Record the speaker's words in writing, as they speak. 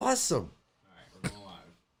awesome. All right, we're going live.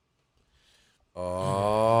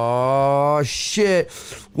 Oh, shit.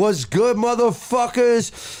 What's good,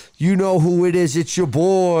 motherfuckers? You know who it is. It's your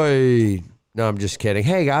boy. No, I'm just kidding.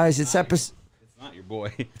 Hey, guys, it's episode... It's not your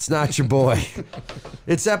boy. It's not your boy.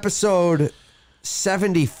 It's episode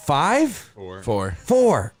 75?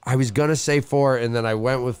 Four. I was going to say 4, and then I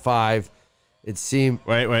went with 5. It seemed...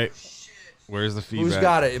 Wait. Where's the feedback? Who's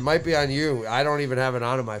got it? It might be on you. I don't even have it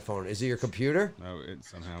on my phone. Is it your computer? No, it's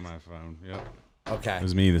somehow my phone. Yep. Okay. It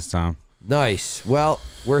was me this time. Nice. Well,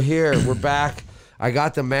 we're here. We're back. I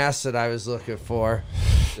got the mask that I was looking for.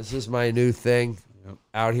 This is my new thing. Yep.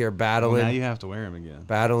 Out here battling. Well, now you have to wear them again.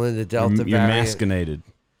 Battling the Delta You're variant. maskinated.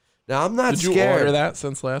 Now, I'm not Did you scared. order that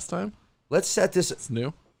since last time? Let's set this. It's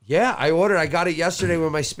new. Yeah, I ordered. I got it yesterday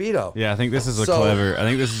with my Speedo. Yeah, I think this is a So- clever. I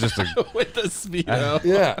think this is just a. With the Speedo.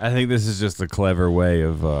 Yeah. I think this is just a clever way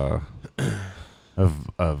of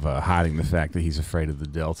hiding the fact that he's afraid of the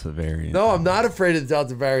Delta variant. No, I'm not afraid of the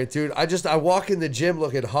Delta variant, dude. I walk in the gym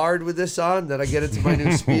looking hard with this on, then I get into my new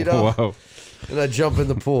Speedo, Whoa! and I jump in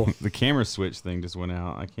the pool. The camera switch thing just went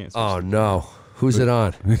out. I can't. Switch Oh, no. Who's it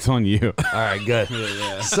on? It's on you. All right, good.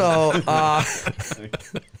 Yeah. So, I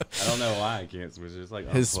don't know why I can't switch. It's like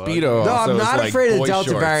His unplugged. Speedo. no, also I'm is not like afraid of the boy Delta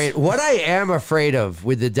shorts. variant. What I am afraid of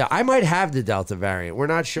with the I might have the Delta variant. We're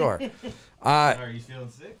not sure. Are you feeling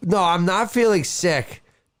sick? No, I'm not feeling sick,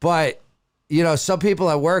 but you know, some people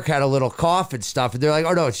at work had a little cough and stuff, and they're like,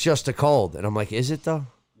 "Oh no, it's just a cold." And I'm like, "Is it though?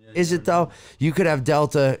 Is it though? You could have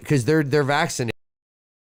Delta because they're vaccinated."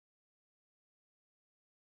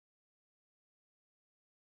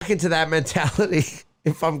 Back into that mentality.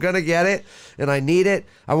 If I'm gonna get it and I need it,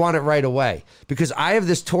 I want it right away because I have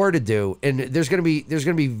this tour to do, and there's gonna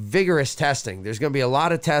be vigorous testing. There's gonna be a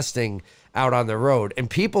lot of testing out on the road, and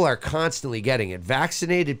people are constantly getting it.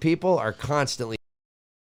 Vaccinated people are constantly.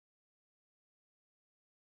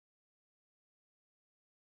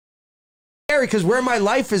 Scary because where my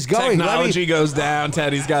life is going. Technology goes down.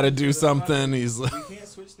 Teddy's got to do something. He's like, You can't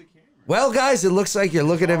switch the camera. Well, guys, it looks like you're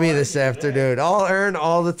looking at me this afternoon. All earn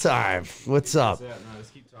all the time. What's up? Yeah, no,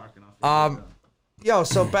 just keep talking. I'll figure it out. Yo,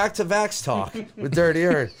 so back to Vax talk with Dirty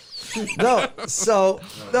Earn.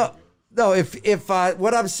 No, if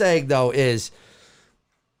what I'm saying though is,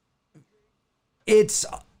 it's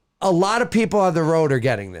a lot of people on the road are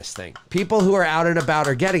getting this thing. People who are out and about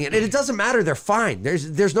are getting it, and it doesn't matter. They're fine.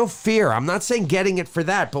 There's no fear. I'm not saying getting it for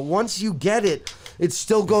that, but once you get it, it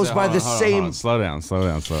still goes by the same. Slow down.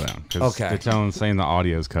 'Cause Okay. they're saying the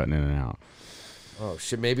audio's cutting in and out. Oh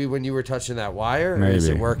shit! Maybe when you were touching that wire, or is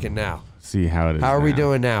it Maybe. working now? See how it is. How are we now.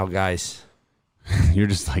 doing now, guys? You're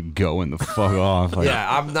just like going the fuck off. Like, Yeah,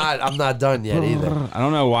 I'm not done yet either. I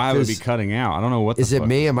don't know why it would be 'Cause- cutting out. I don't know what. Is the it fuck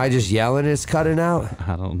me? Am I just yelling? It's cutting out.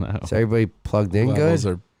 I don't know. Is everybody plugged in levels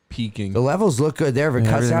good? are peaking. The levels look good there. If it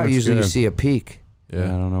Yeah, cuts everything out, looks usually you good. see a peak. Yeah, I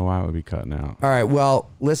don't know why it would be cutting out. All right, well,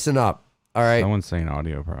 listen up. All right, Someone's saying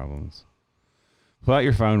audio problems. Pull out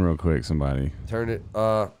your phone real quick, somebody. turn it.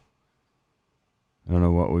 I don't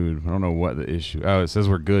know what the issue. Oh, it says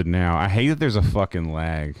we're good now. I hate that there's a fucking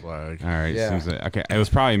lag. All right. Yeah. Okay. It was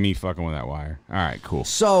probably me fucking with that wire. All right. Cool.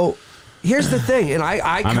 So, here's the thing, and I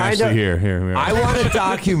I'm kind actually of here. Here we are. I want to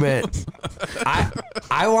document.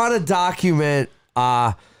 I want to document,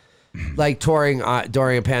 like touring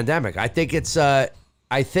during a pandemic. I think it's.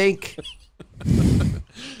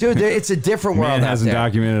 Dude, it's a different world Man out hasn't there.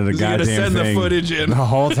 documented a He's gonna goddamn send the thing footage in. the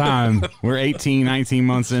whole time. We're 18, 19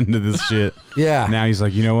 months into this shit. Yeah. Now he's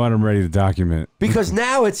like, you know what? I'm ready to document. Because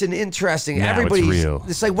now it's an interesting. Now everybody's. it's real.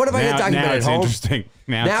 It's like, what if I now, get documented now at it's home? interesting.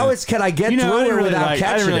 Now it's can I get I through didn't it really without like, I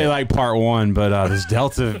catching didn't really it? like part 1, but this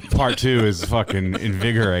Delta part 2 is fucking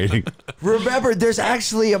invigorating. Remember, there's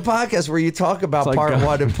actually a podcast where you talk about like, part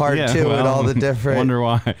 1 and part 2 and well, all the different. Wonder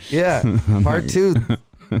why. Yeah, part 2,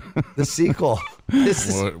 the sequel. This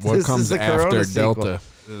is What this comes is the Corona after sequel. Delta?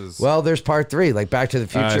 Well, there's part 3. Like Back to the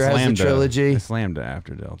Future It's has Lambda. a trilogy. It's Lambda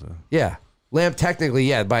after Delta. Yeah. Technically,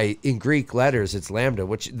 yeah, in Greek letters, it's Lambda,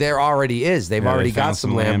 which there already is. They've Yeah, already they got found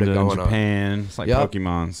some Lambda in going on. Japan. It's like Yup.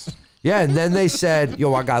 Pokemons. Yeah, and then they said,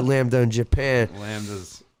 yo, I got Lambda in Japan.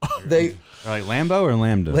 Lambdas. They Like Lambo or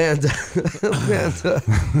Lambda? Lambda.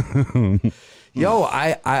 Yo,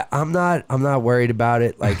 I'm not worried about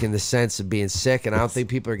it, like in the sense of being sick, and I don't think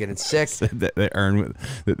people are getting sick. that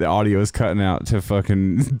the audio is cutting out to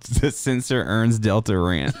fucking to censor Ern's Delta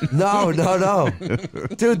rant. No.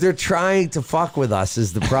 Dude, they're trying to fuck with us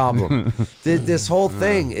is the problem. This whole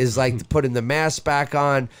thing is like putting the mask back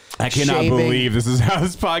on. I cannot believe this is how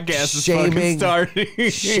this podcast is fucking starting.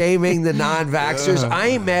 Shaming the non-vaxxers. I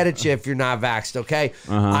ain't mad at you if you're not vaxxed, okay?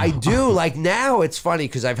 I do. Like now it's funny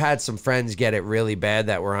because I've had some friends get it it really bad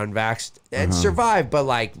that we're unvaxxed and survive, but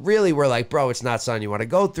like really we're like, bro, it's not something you want to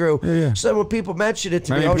go through. Yeah. So when people mention it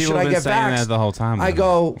to Maybe me, oh, people should I have been get saying vaxxed? that the whole time. I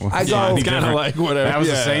go, It's kind of like whatever. That was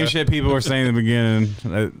the Yeah. same shit people were saying in the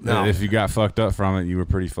beginning. No. If you got fucked up from it, you were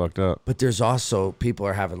pretty fucked up. but there's also people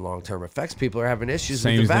are having long-term effects. People are having issues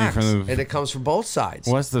Same with the thing vax, from the- and it comes from both sides.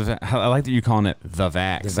 What's the? I like that you're calling it the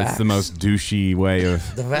vax. The It's the vax. most douchey way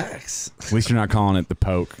of. The vax. At least you're not calling it the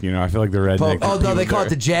poke. You know, I feel like the redneck. Oh no, they call it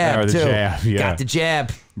the jab Or the too. jab, yeah. Got the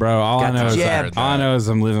jab. Bro, all Got I know the is jab. all I know is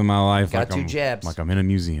I'm living my life Got like 2 I'm jabs. like I'm in a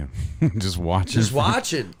museum, just watching. Just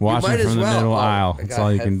watching. You Watching might from as the well. middle Oh, aisle. I That's got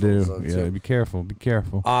all you can do. headphones on, Yeah, too. be careful. Be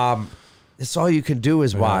careful. It's all you can do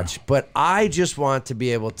is watch. But I just want to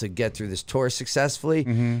be able to get through this tour successfully.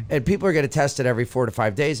 Mm-hmm. And people are going to test it every 4 to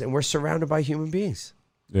 5 days, and we're surrounded by human beings.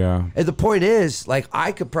 yeah. And the point is, like,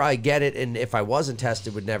 I could probably get it, and if I wasn't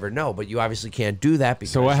tested, would never know. But you obviously can't do that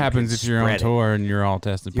because So what you happens could if you're on spread it. tour and you're all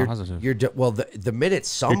tested You're, positive? well, the minute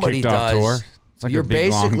somebody kicked off does, tour? It's like a you're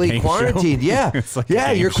big, long basically game show. quarantined. Yeah, It's like a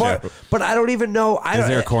yeah, game you're show. But I don't even know. Is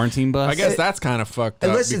there a quarantine bus? I guess that's kind of fucked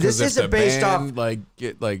And up. listen, because this if isn't the based band, off- like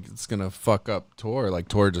it's gonna fuck up tour. Like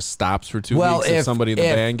tour just stops for 2 Well, weeks if if- somebody in the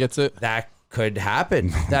if- band gets it. That could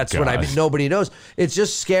happen. That's what I God. mean. Nobody knows. It's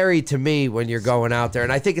just scary to me when you're going out there,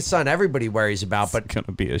 and I think it's something everybody worries about. But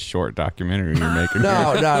gonna be a short documentary you're making.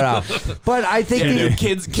 no, no. But I think Yeah, you- dude,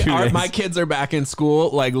 kids. My kids are back in school.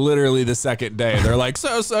 Like literally the second day, they're like,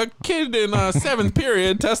 "So a kid in 7th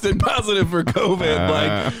period tested positive for COVID."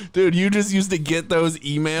 Like, dude, you just used to get those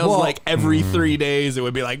emails Well- like every 3 days. It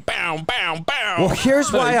would be like, "Bow, bow, bow." well,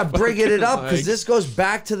 here's why I'm bringing it up, because Like- this goes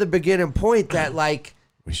back to the beginning point that, like,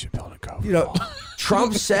 We should build a COVID. you know,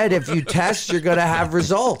 Trump said if you test, you're gonna have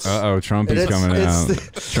results. Trumpy's It's- coming it's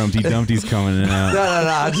out. Trumpty Dumpty's coming out. No,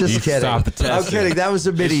 I'm just You kidding. stop the I'm testing. kidding. That was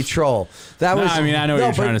a mini troll. That No, was. I mean, I know what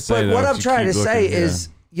you're trying to say, But though. what I'm You trying to keep say looking, is,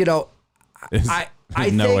 you know, It's I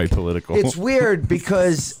in no think way political. It's weird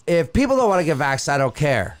because if people don't want to get vaxxed, I don't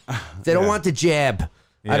care. If they don't Yeah. want the jab, I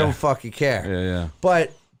Yeah. don't fucking care. Yeah.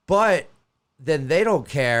 But then they don't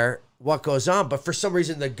care what goes on. But for some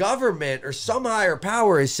reason, the government or some higher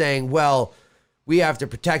power is saying, well, we have to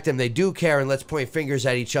protect them. They do care, and let's point fingers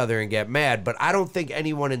at each other and get mad. But I don't think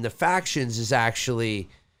anyone in the factions is actually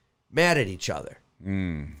mad at each other.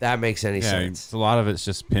 That makes any Yeah, sense. it's, a lot of it's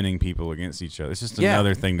just pinning people against each other. It's just Yeah.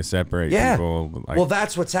 another thing to separate Yeah. people. Like, Well,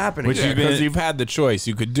 that's what's happening. Which Yeah, you've been- because you've had the choice.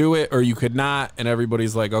 You could do it or you could not, and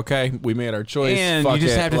everybody's like, "Okay, we made our choice." and Fuck you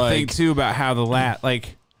just it. have to Like, think too about how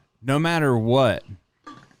like, no matter what,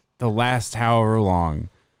 the last however long,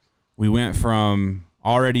 we went from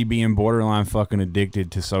already being borderline fucking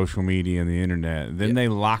addicted to social media and the internet. Then they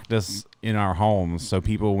locked us in our homes, so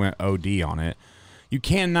people went OD on it. You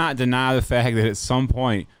cannot deny the fact that at some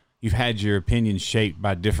point you've had your opinion shaped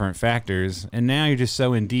by different factors, and now you're just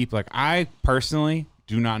so in deep. Like, I personally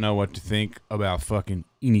do not know what to think about fucking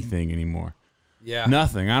anything anymore. Yeah.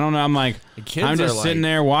 Nothing. I don't know. I'm like, kids I'm just are sitting like-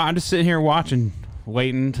 there. I'm just sitting here watching,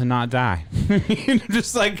 waiting to not die.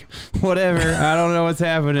 Just like whatever. I don't know what's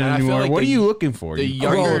happening And I feel anymore. like what the- are you looking for? the You-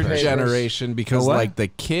 younger Roller papers. generation, because The what? like the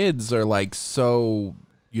kids are like so,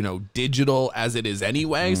 you know, digital as it is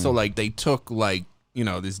anyway. Mm. So like they took like, you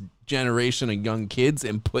know, this generation of young kids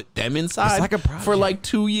and put them inside like a project. for like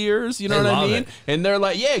 2 years. You know They what I love mean? it. And they're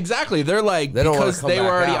like, yeah, exactly. They're like, They don't wanna because come they were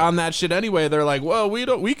back already out. on that shit anyway. They're like, well,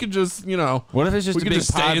 we could just, you know, What if it's just we a could big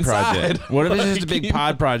just stay pod inside. project? What if it's just a Like, big you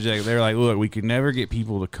pod project? They're like, look, we could never get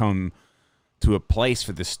people to come to a place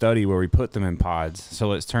for the study where we put them in pods. So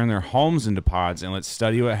let's turn their homes into pods and let's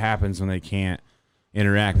study what happens when they can't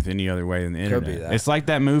interact with any other way than the Could be internet. that. It's like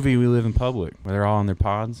that movie We Live in Public where they're all in their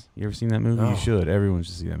pods. You ever seen that movie? No. You should. Everyone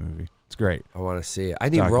should see that movie. It's great. I want to see it. I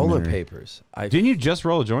need rolling Documentary. papers. Didn't you just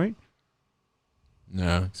roll a joint?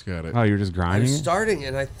 No, it's got it. Oh, you're just I'm grinding it? starting,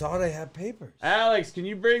 and I thought I had papers. Alex, can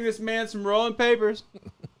you bring this man some rolling papers?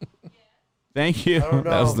 Thank you. I don't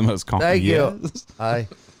That was know. the most calm. Thank you. Yes. I.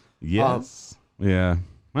 Yes. Yeah.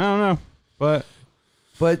 I don't know. But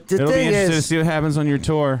But the it'll be thing interesting to is, see what happens on your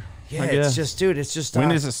tour. yeah, I it's guess. just, dude, it's just. When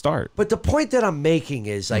does it start? But the point that I'm making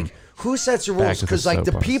is like, who sets the Back rules? to the Because like the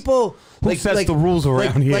soapbox. people, Who like, sets like, the rules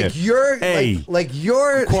around here? Like you're, Hey. like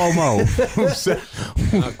you're. Cuomo. Who set-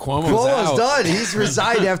 Cuomo's Cuomo's out. done. He's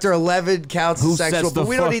resigned after 11 counts Who of sets sexual. the But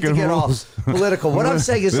we don't need to fucking get all rules? political. What I'm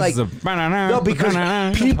saying is This like, a- no,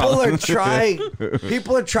 because people are trying.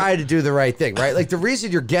 People are trying to do the right thing, right? Like the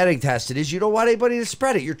reason you're getting tested is you don't want anybody to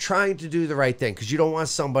spread it. You're trying to do the right thing because you don't want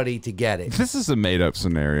somebody to get it. This is a made-up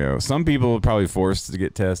scenario. Some people are probably forced to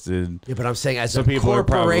get tested. Yeah, but I'm saying as Some a people are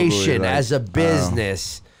probably corporation, like, as a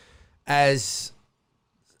business,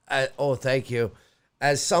 oh, thank you,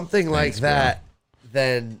 as something like Thanks, bro. that,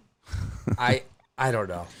 then I I don't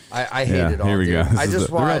know. I hate it all. Here we dude. go. I just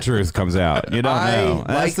the real want. truth comes out. You don't know.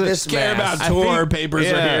 Like this Care mask. about tour papers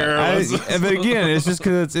are here. But again, it's just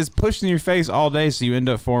because it's pushed in your face all day, so you end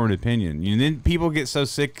up forming an opinion. And then people get so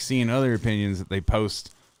sick seeing other opinions that they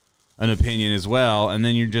post an opinion as well, and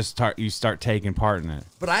then you start taking part in it.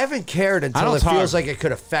 But I haven't cared until it feels like it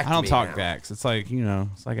could affect me. I don't talk now. backs. It's like,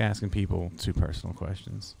 it's like asking people too personal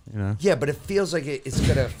questions. Yeah, but it feels like it's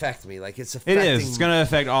going to affect me. Like it's It affecting. is. It's going to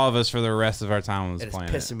affect all of us for the rest of our time on this And it's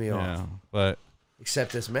planet. pissing me off. Yeah. But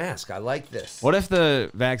Except this mask. I like this. what if the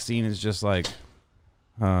vaccine is just like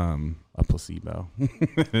a placebo?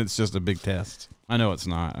 It's just a big test. I know it's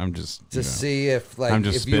not. I'm just To see if I'm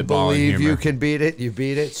just if you spitballing believe you humor. can beat it, you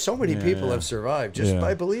beat it. So many people Yeah. have survived just Yeah.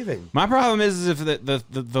 by believing. My problem is if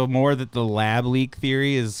the more that the lab leak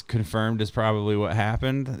theory is confirmed as probably what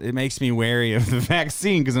happened, it makes me wary of the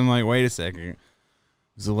vaccine because I'm like, wait a second,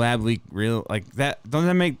 is the lab leak real? Like that? Doesn't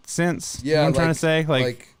that make sense? Yeah, You know what I'm trying like- to say,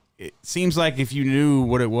 like- it seems like if you knew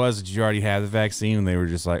what it was that you already had the vaccine, and they were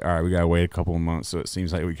just like, all right, we gotta wait a couple of months, so it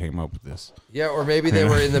seems like we came up with this. Yeah, or maybe they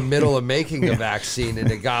were in the middle of making a vaccine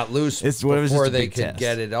and it got loose It's what it was before just a they big could test.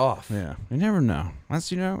 get it off. Yeah, you never know.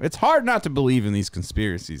 That's it's hard not to believe in these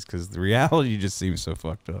conspiracies because the reality just seems so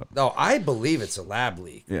fucked up. No, I believe it's a lab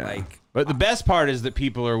leak. Like, but the best part is that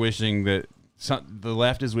people are wishing that the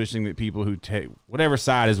left is wishing that people who take whatever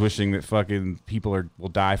side is wishing that fucking people will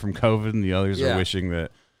die from COVID, and the others Yeah. are wishing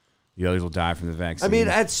that the others will die from the vaccine. I mean,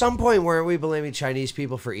 at some point, weren't we blaming Chinese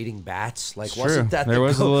people for eating bats? Like, It's wasn't true. that There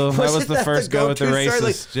was a little- that was wasn't the first go with the go-to story?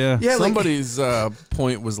 Like, racist, yeah. yeah, like, Somebody's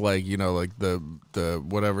point was like, like the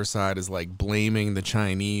whatever side is like blaming the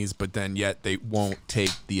Chinese, but then yet they won't take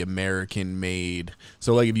the American made.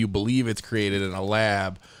 So like if you believe it's created in a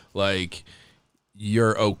lab, like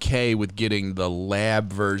you're okay with getting the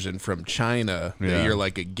lab version from China that Yeah. you're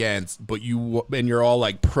like against, but you're all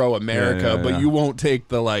like pro America, Yeah, but yeah. you won't take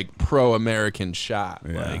the like pro American shot.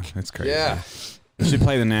 yeah, Like that's crazy. yeah. You should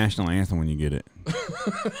play the national anthem when you get it.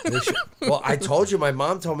 Well, I told you, my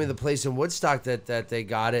mom told me the place in Woodstock that they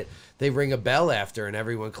got it. They ring a bell after and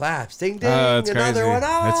everyone claps. Ding ding. It's another crazy.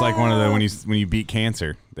 one. It's like one of the Ah! when you beat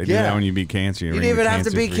cancer. They do Yeah. that when you beat cancer. You ring didn't the even have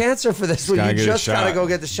to beat free- cancer for this one. gotta You get a just gotta shot. go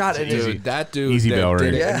get the shot. And it's- Dude, that dude Easy that bell did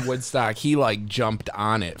ring. it Yeah. in Woodstock, he like jumped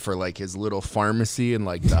on it for like his little pharmacy and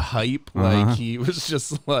like the hype. Like he was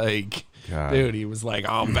just like, God. dude, he was like,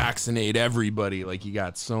 I'll vaccinate everybody. Like he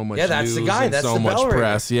got so much Yeah, that's the news guy. and That's so the much bell ringer.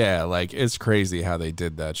 press. Yeah, like it's crazy how they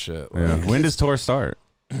did that shit. Yeah. Like, When does tour start?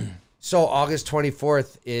 So August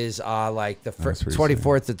 24th is like the That's pretty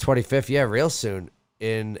 24th to 25th. Yeah, real soon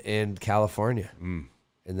in California. Mm.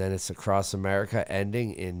 And then it's across America,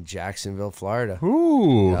 ending in Jacksonville, Florida.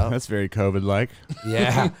 Ooh, Yeah. that's very COVID-like.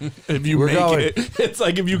 Yeah. if you We're make going- it, it's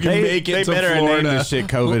like if you can make it to better name Florida. this shit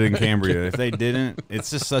COVID in Cambria. If they didn't, it's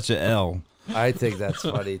just such a L. I think that's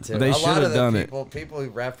funny too. They a should lot have of the done it. people who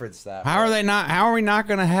reference that. How are we not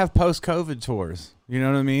going to have post-COVID tours? You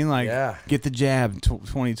know what I mean? Like, Yeah. get the jab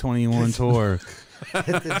 2021 tour. Hit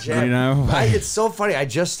the jab. You know? It's so funny. I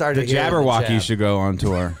just started The hearing Jabberwocky jab. should go on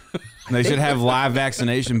tour. They should have live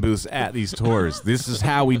vaccination booths at these tours. This is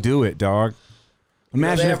how we do it, dog.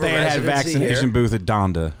 Imagine they if have a they had residency vaccination here. booth at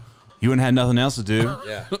Donda. You wouldn't have nothing else to do.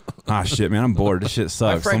 Yeah. Ah, shit, man, I'm bored. This shit My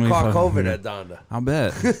sucks. friend Let me caught fucking- COVID at Donda. I'll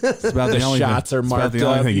bet. It's about the the only shots are it's about marked the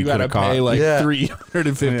only up. thing You gotta could've caught. pay like Yeah.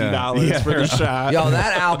 $350 Yeah. for the shot. Yo,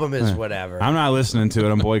 that album is whatever. I'm not listening to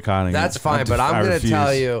it. I'm boycotting That's it. fine, but I'm I gonna refuse.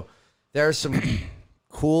 tell you, there's some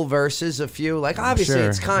cool verses. A few, like obviously Sure,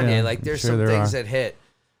 it's Kanye. yeah, Like there's sure some there things are. that hit,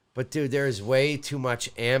 but dude, there's way too much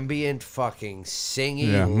ambient fucking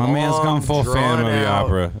singing. Yeah, my man's gone full Phantom of the out.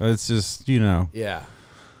 Opera. It's just, yeah.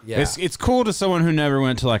 Yeah. It's cool to someone who never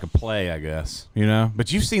went to like a play, I guess,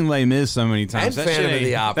 But you've seen Les Mis so many times. And That shit Phantom of ain't-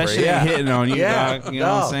 the Opera, That shit yeah. ain't hitting on you, Yeah, dog. You know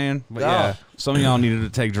what no, I'm saying? But no. yeah, some of y'all needed to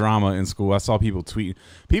take drama in school. I saw people tweet.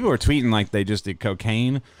 People were tweeting like they just did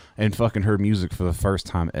cocaine and fucking heard music for the first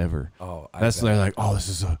time ever. Oh, I That's bet. they're like, oh, this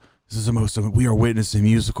is the most we are witnessing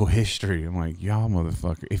musical history. I'm like, y'all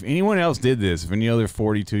motherfucker. If anyone else did this, if any other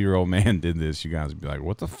 42-year-old man did this, you guys would be like,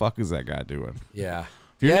 what the fuck is that guy doing? Yeah.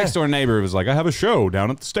 If your Yeah. next door neighbor was like, I have a show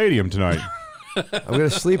down at the stadium tonight. I'm gonna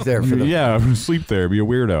sleep there for the. Yeah, I'm gonna sleep there, be a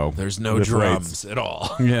weirdo. There's no With drums at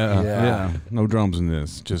all. Yeah, Yeah. yeah, no drums in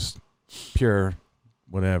this. Just pure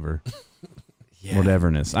whatever. Yeah.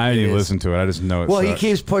 Whateverness. I didn't even is. listen to it. I just know it Well, he sucks.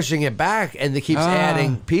 keeps pushing it back, and he keeps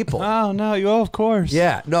adding people. Oh, no, of course.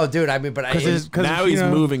 Yeah. No, dude. I mean, but Now he's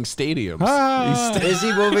moving stadiums. Ah. is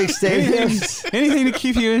he moving stadiums? Anything to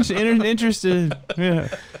keep you interested. Yeah.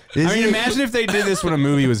 I mean, imagine if they did this when a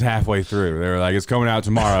movie was halfway through. They were like, "It's coming out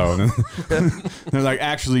tomorrow," and then they're like,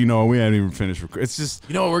 "Actually, no, we haven't even finished." It's just,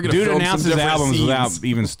 You know what, we're gonna dude film announces some different albums scenes. without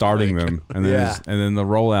even starting them, and then Yeah. and then the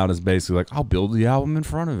rollout is basically like, "I'll build the album in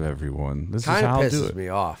front of everyone." This Kind is how of I'll do pisses it. me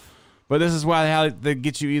off. But this is why how they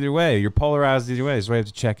get you either way. You're polarized either way. It's why you have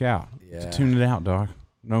to check out. Yeah. Just tune it out, dog.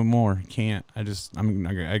 No more. Can't. I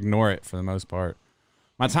ignore it for the most part.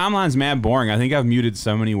 My timeline's mad boring. I think I've muted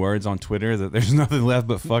so many words on Twitter that there's nothing left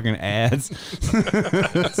but fucking ads.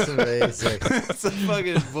 That's amazing. It's a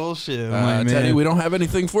fucking bullshit. I'm like, Teddy, man. we don't have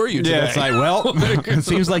anything for you today. Yeah, it's like, well, it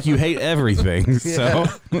seems like you hate everything. So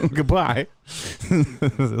goodbye.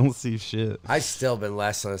 Don't see shit. I've still been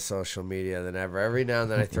less on social media than ever. Every now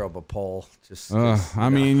and then I throw up a poll. I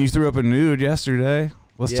mean, you threw up a nude yesterday.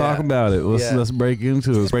 Let's talk about it. Let's break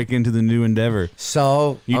into it. Let's break into the new endeavor.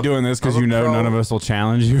 So You doing this because you know none of us will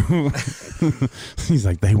challenge you? He's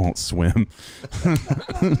like, they won't swim.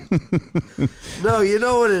 No, you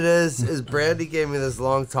know what it is? Is Brandy gave me this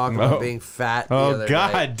long talk about being fat. The Oh, other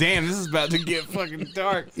God night. damn. This is about to get fucking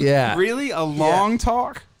dark. Yeah. Really? A long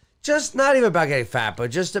talk? Just not even about getting fat,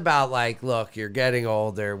 but just about like, look, you're getting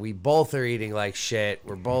older. We both are eating like shit.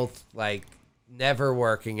 We're both like never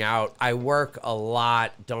working out. I work a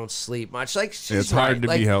lot, don't sleep much. Like she's It's hard right. to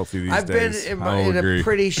like, be healthy these I've days. been I will in a agree.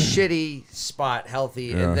 pretty shitty spot, healthy,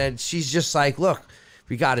 Yeah. and then she's just like, look,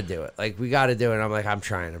 we got to do it. Like, we got to do it. And I'm like, I'm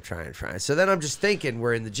trying. So then I'm just thinking,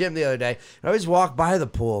 we're in the gym the other day, and I always walk by the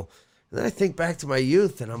pool, and then I think back to my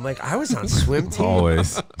youth, and I'm like, I was on swim team.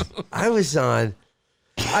 Always. I was on.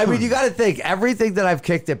 I mean, you got to think everything that I've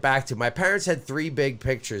kicked it back to. My parents had 3 big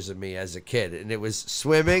pictures of me as a kid, and it was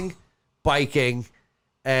swimming, biking,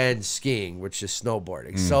 and skiing, which is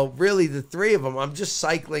snowboarding. So really, the 3 of them, I'm just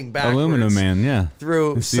cycling backwards. Aluminum Man, yeah.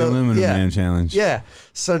 Through It's the Aluminum Man challenge. Yeah.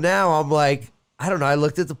 So now I'm like, I don't know. I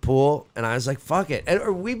looked at the pool and I was like, fuck it.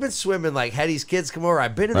 And we've been swimming like Hetty's kids come over.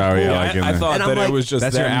 I've been in the Oh, pool. yeah, like in I the- thought And I'm that like, it was just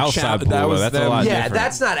That's your them outside pool, that though. was That's a them lot yeah, different.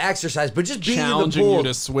 that's not exercise, but just being in the challenging pool. you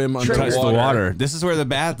to swim Touch Touch the underwater. water. This is where the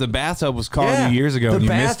bathtub was calling Yeah, you years ago, the and you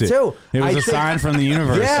bath, missed it. too. It was I a think- sign from the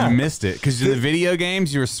universe. Yeah. You missed it because in the video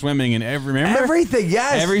games you were swimming in remember Everything,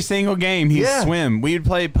 yes. every single game he'd Yeah. swim. We'd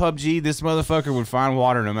play PUBG. This motherfucker would find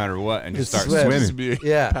water no matter what and just start swim. swimming.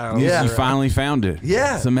 Yeah. You Yeah. finally found it.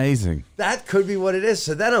 Yeah. It's amazing. That could be what it is.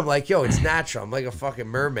 So then I'm like, yo, it's natural. I'm like a fucking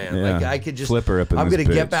merman. Yeah. Like I could just Flipper up in I'm this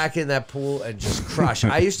gonna get bitch. back in that pool and just crush.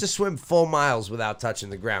 I used to swim full miles without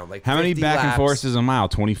touching the ground. Like How many 50 back and laps. forths is a mile?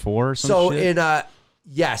 24 or some So shit? in a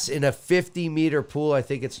in a 50-meter pool, I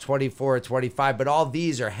think it's 24 or 25, but all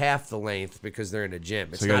these are half the length because they're in a gym.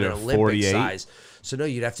 It's So you not an gotta do Olympic 48? size. So no,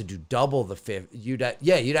 you'd have to do double the 50. You'd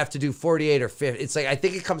have to do 48 or 50. It's like I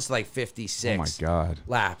think it comes to like 56. Oh my God.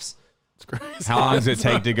 Laps. How long does it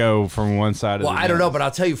take to go from one side of Well, the I don't gym? know, but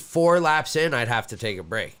I'll tell you, 4 laps in, I'd have to take a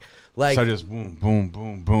break. Like, So just boom, boom,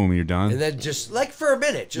 boom, boom, and you're done. and then just like for a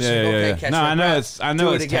minute, just yeah, okay, yeah, yeah. catch No, my I know breath, I do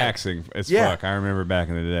know it it's again. taxing as Yeah. fuck. I remember back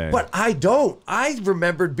in the day. But I don't. I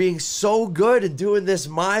remembered being so good and doing this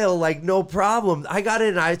mile like no problem. I got in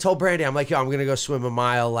and I told Brandy, I'm like, yo, I'm gonna go swim a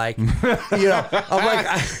mile. Like, you know, I'm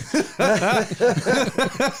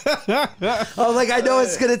like, I know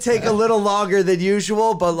it's gonna take a little longer than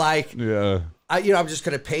usual, but like, yeah. I'm just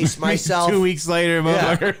gonna pace myself. 2 weeks later,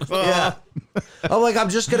 Yeah. motherfucker. Yeah. I'm like, I'm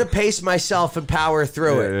just gonna pace myself and power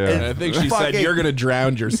through it. Yeah, yeah. And I think she said fucking- you're gonna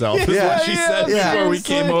drown yourself. Is Yeah. what she said Yeah. before we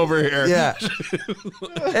came over here. Yeah.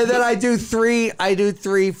 And then I do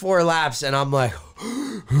 3-4 laps, and I'm like,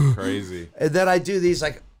 Crazy. and then I do these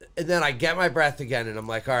like, and then I get my breath again, and I'm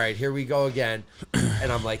like, all right, here we go again, and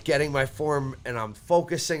I'm like getting my form, and I'm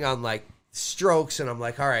focusing on like strokes, and I'm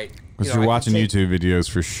like, all right, Because I you're can watching take- YouTube videos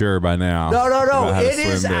for sure by now. No, about how to it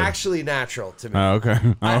is swim, babe. actually natural to me. Oh, okay.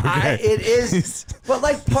 Oh, okay. It is, but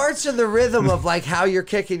like parts of the rhythm of like how you're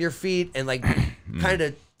kicking your feet and like kind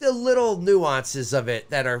of the little nuances of it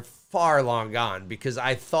that are far long gone because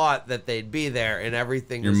I thought that they'd be there and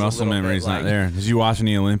everything. Your was a muscle little bit memory's not like- there. Did you watch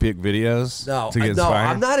any Olympic videos? No, to get no, inspired?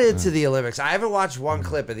 I'm not into the Olympics. I haven't watched one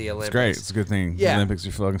clip of the Olympics. It's great. It's a good thing. Yeah. The Olympics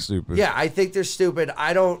are fucking stupid. Yeah, I think they're stupid.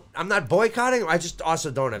 I'm not boycotting. I just also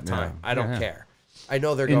don't have time. Yeah. I don't Yeah. care. I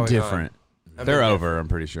know they're going Indifferent. on. They're over, I'm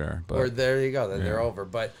pretty sure. But Or there you go. Then Yeah. they're over.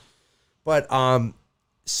 But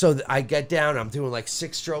so I get down. I'm doing like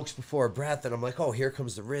 6 strokes before a breath, and I'm like, oh, here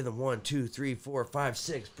comes the rhythm. 1, 2, 3, 4, 5,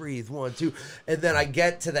 6. Breathe. 1, 2, and then I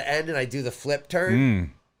get to the end and I do the flip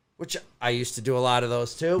turn, which I used to do a lot of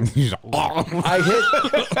those too. He's like, "Oh."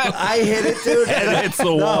 I hit it, dude. And It's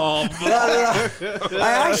the wall. No.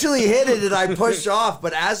 I actually hit it and I pushed off,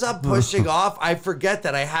 but as I'm pushing off, I forget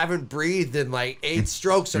that I haven't breathed in like 8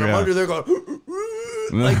 strokes, and I'm Yeah. under there going.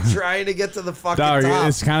 like trying to get to the fucking Dog, top.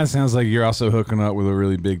 this kind of sounds like you're also hooking up with a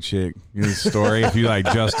really big chick. You know the story? If you like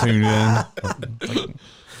just tuned in,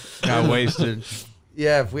 got wasted.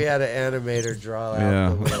 Yeah, if we had an animator draw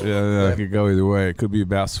out. Yeah, it could go either way. It could be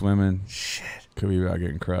about swimming. Shit. Could be about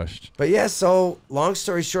getting crushed. But yeah, so long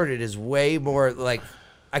story short, it is way more like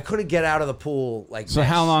I couldn't get out of the pool like. So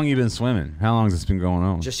how long you been swimming? How long has this been going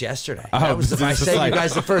on? Just yesterday. Oh, That was this I is saved like- you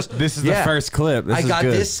guys the first. This is the first clip. This I is got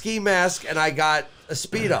good. this ski mask and I got a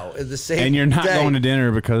Speedo in the same. And you're not day. going to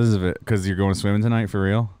dinner because of it? Because you're going swimming tonight for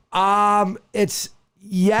real? It's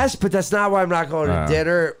yes, but that's not why I'm not going to Oh.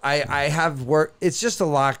 dinner. I have work. It's just a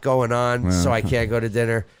lot going on, so I can't go to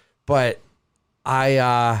dinner. But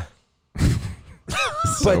I.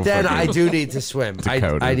 But then I do need to swim.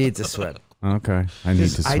 I need to swim. Okay. I need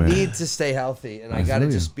to I swim. need to stay healthy, and I got to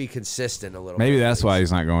feel you. just be consistent a little. Maybe bit, that's please. why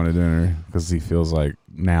he's not going to dinner, because he feels like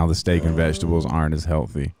now the steak and vegetables aren't as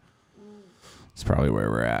healthy. It's probably where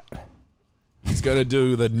we're at. He's gonna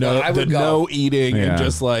do the I would go. no eating Yeah. and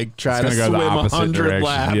just like try It's to gonna swim go the opposite 100 direction.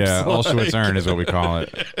 laps. Yeah, like- Auschwitz is what we call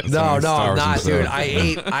it. No, I'm not, dude.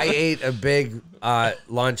 I I ate a big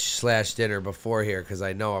lunch/dinner before here because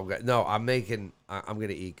I know I'm gonna. No, I'm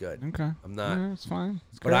gonna eat good. Okay. I'm not. Yeah, it's fine.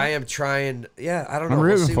 It's But great. I am trying. Yeah, I don't I'm know. We'll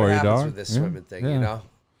rooting see for what you, happens dog. with this Yeah, swimming thing. yeah. You know.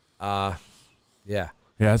 Yeah.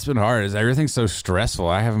 Yeah, it's been hard. Everything's so stressful.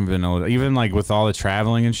 I haven't been able to, even like with all the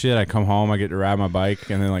traveling and shit. I come home, I get to ride my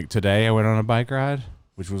bike, and then like today I went on a bike ride,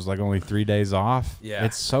 which was like only 3 days off. Yeah.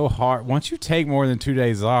 It's so hard. Once you take more than 2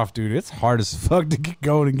 days off, dude, it's hard as fuck to get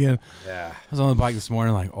going again. Yeah. I was on the bike this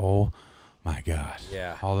morning, like, oh my god,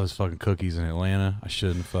 Yeah. all those fucking cookies in Atlanta. I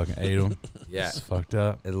shouldn't have fucking ate them. Yeah. It's fucked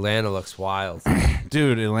up, Atlanta looks wild.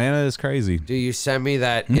 dude. Atlanta is crazy. Dude, you send me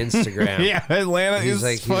that Instagram. Yeah, Atlanta He's is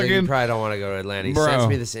like, you fucking. probably don't want to go to Atlanta. He Bro. sends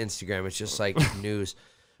me this Instagram. It's just like news.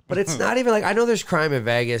 But it's not even like, I know there's crime in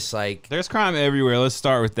Vegas. Like, There's crime everywhere. Let's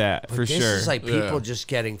start with that for this sure. is like people Yeah. just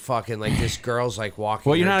getting fucking, like this girl's like walking.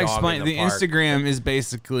 Well, you're her not dog explaining. in The park. Instagram is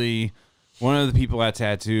basically one of the people I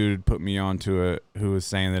tattooed put me onto it, who was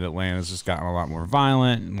saying that Atlanta's just gotten a lot more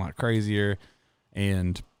violent and a lot crazier.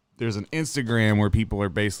 And there's an Instagram where people are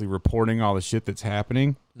basically reporting all the shit that's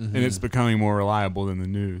happening, and it's becoming more reliable than the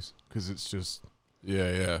news because it's just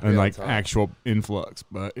Yeah. and like time. actual influx.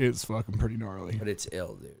 But it's fucking pretty gnarly. But it's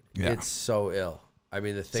ill, dude. Yeah. It's so ill. I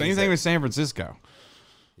mean, the thing. Same thing with San Francisco.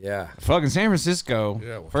 Yeah. Fucking San Francisco.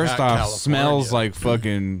 Yeah, well, first California. off, smells like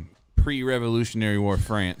fucking pre-Revolutionary War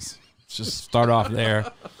France. Just start off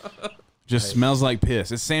there. Just smells like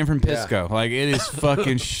piss. It's San Francisco. Like it is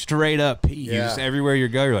fucking straight up pee. You Yeah. just everywhere you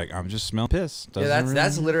go, you're like, I'm just smelling piss. Yeah,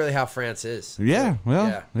 that's literally how France is. Yeah. Well,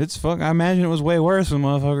 Yeah. it's fuck. I imagine it was way worse when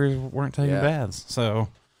motherfuckers weren't taking Yeah. baths. So,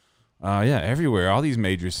 yeah, everywhere. All these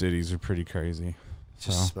major cities are pretty crazy.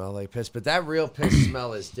 Just So. smell like piss. But that real piss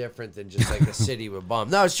smell is different than just like a city with bum.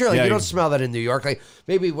 No, it's true. Like Yeah, you don't you- smell that in New York. Like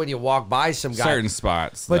maybe when you walk by some guy. Certain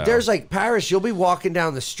spots. But though. there's like Paris, you'll be walking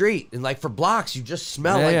down the street and like for blocks you just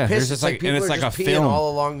smell Yeah, like yeah. piss. There's It's just like like- people and are it's like just a peeing film. all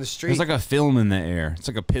along the street. there's like a film in the air. It's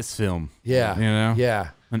like a piss film. yeah. You know? Yeah.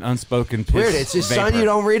 An unspoken piss. Weird. It's just vapor. something you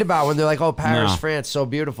don't read about when they're like, oh, Paris, No. France, so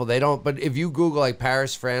beautiful. They don't. But if you Google like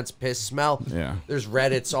Paris, France, piss smell, Yeah. there's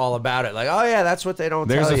Reddit's all about it. Like, oh yeah, that's what they don't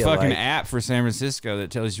There's tell a you. fucking like, app for San Francisco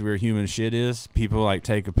that tells you where human shit is. People like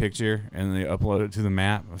take a picture and they upload it to the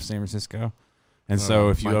map of San Francisco. And so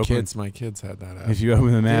if you my open kids had that app. if you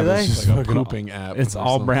open the map, Do it's they? just Like a fucking pooping app It's or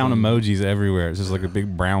all brown something. emojis everywhere. It's just like a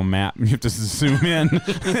big brown map. You have to zoom in.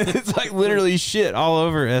 It's like literally shit all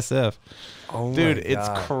over SF. oh Dude, my it's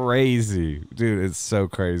God. crazy. Dude, it's so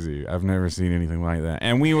crazy. I've never seen anything like that.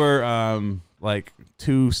 And we were like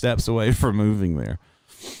 2 steps away from moving there.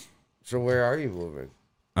 So where are you moving?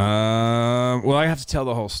 Well, I have to tell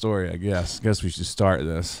the whole story, I guess. Guess we should start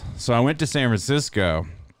this. So I went to San Francisco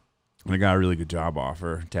and I got a really good job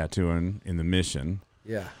offer tattooing in the Mission.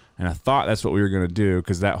 Yeah. And I thought that's what we were going to do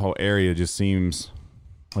because that whole area just seems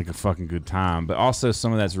like a fucking good time. But also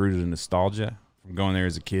some of that's rooted in nostalgia from going there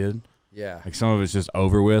as a kid. Yeah. Like some of it's just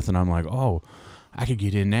over with. And I'm like, oh, I could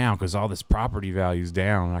get in now because all this property value's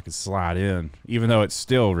down and I could slide in. Even though it's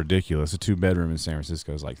still ridiculous. A 2-bedroom in San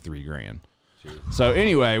Francisco is like $3,000. So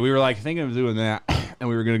anyway, we were like thinking of doing that, and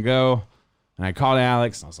we were gonna go. And I called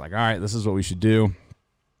Alex. And I was like, "All right, this is what we should do.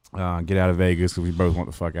 Get out of Vegas because we both want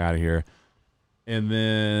the fuck out of here." And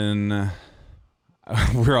then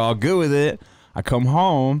we're all good with it. I come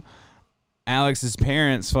home. Alex's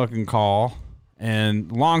parents fucking call,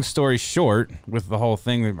 and long story short, with the whole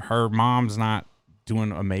thing, her mom's not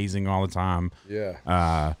doing amazing all the time.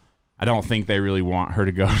 Yeah. I don't think they really want her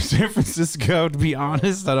to go to San Francisco, to be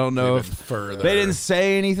honest. I don't know if further. they didn't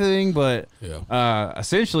say anything, but Yeah.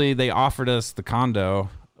 essentially they offered us the condo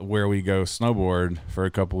where we go snowboard for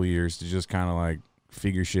a couple of years to just kind of like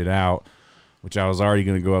figure shit out, which I was already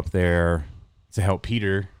going to go up there to help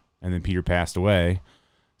Peter, and then Peter passed away.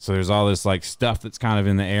 So there's all this like stuff that's kind of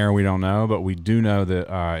in the air we don't know, but we do know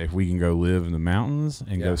that if we can go live in the mountains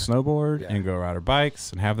and go snowboard and go ride our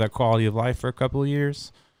bikes and have that quality of life for a couple of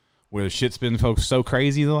years, where the shit's been so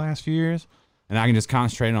crazy the last few years, and I can just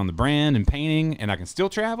concentrate on the brand and painting, and I can still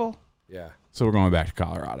travel. Yeah. So we're going back to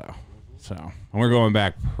Colorado. So, and we're going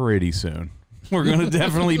back pretty soon. We're going to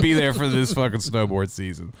definitely be there for this fucking snowboard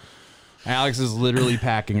season. Alex is literally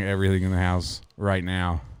packing everything in the house right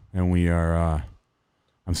now, and we are.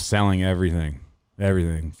 I'm selling everything.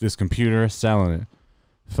 This computer, selling it.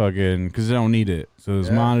 Fucking, because I don't need it. So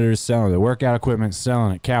those monitors, selling it. Workout equipment,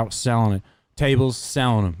 selling it. Couch, selling it. Tables,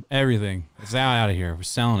 selling them. Everything. It's out of here. We're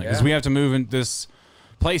selling it. Because we have to move in. This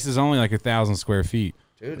place is only like 1,000 square feet.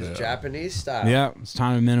 Dude, it's Japanese style. Yeah, it's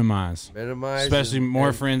time to minimize. Especially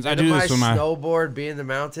more friends. I do this with my snowboard, be in the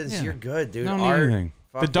mountains. You're good, dude. Don't need anything.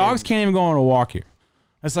 The dogs can't even go on a walk here.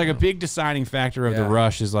 That's like a big deciding factor of the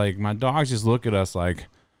rush is like my dogs just look at us like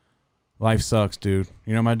life sucks, dude.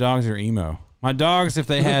 You know, my dogs are emo. My dogs, if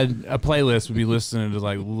they had a playlist, would be listening to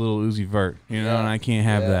like Lil Uzi Vert, you know, and I can't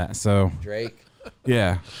have that. So Drake.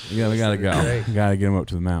 Yeah, we gotta go. We gotta get them up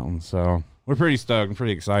to the mountains. So we're pretty stoked. I'm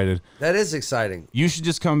pretty excited. That is exciting. You should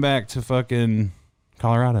just come back to fucking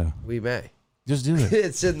Colorado. We may. Just do it.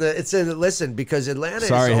 It's in the listen, because Atlanta is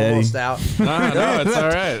Hetty. almost out. No, it's all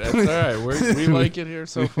right. It's all right. We like it here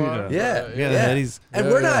so far. Yeah. And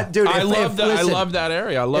we're not, dude. I love that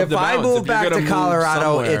area. I love the mountains. If I move back to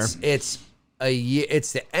Colorado, it's it's a year.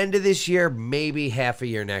 It's the end of this year, maybe half a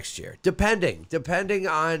year next year, depending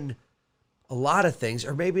on a lot of things,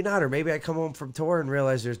 or maybe not, or maybe I come home from tour and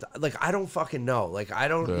realize there's like, I don't fucking know. Like, I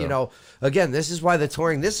don't, you know, again, this is why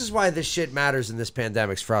this is why this shit matters, and this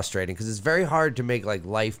pandemic's frustrating, because it's very hard to make like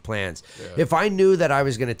life plans. If I knew that I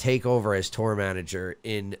was going to take over as tour manager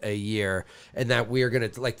in a year, and that we are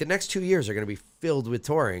going to, like, the next 2 years are going to be filled with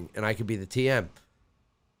touring, and I could be the TM,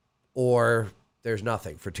 or there's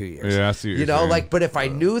nothing for 2 years. Yeah, I see what you you're know, saying. like, but if I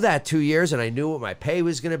knew that 2 years, and I knew what my pay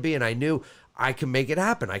was going to be, and I knew I can make it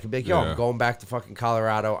happen. I can be like, yo, I'm going back to fucking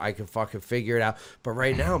Colorado. I can fucking figure it out. But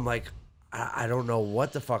right now, I'm like, I don't know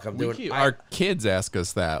what the fuck I'm doing. Our kids ask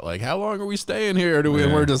us that, like, how long are we staying here? And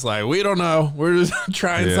we're just like, we don't know. We're just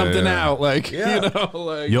trying something out. Like, you know,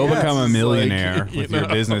 like you'll become a millionaire like, with your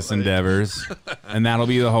business endeavors, and that'll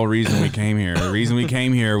be the whole reason we came here. The reason we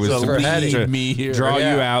came here was So to me here. draw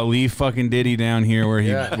you out, leave fucking Diddy down here where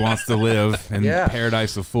he wants to live in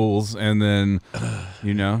paradise of fools, and then,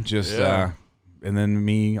 you know, just and then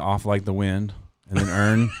me off like the wind. And then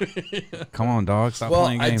earn. Come on, dog. Stop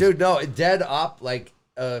playing games. I do know. Dead up like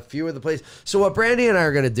a few of the places. So what Brandy and I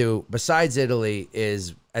are going to do, besides Italy,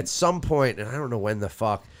 is at some point, and I don't know when the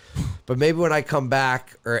fuck, but maybe when I come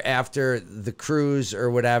back or after the cruise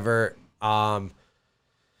or whatever, go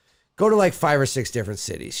to like 5 or 6 different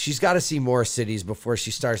cities. She's got to see more cities before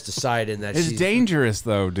she starts deciding that it's dangerous,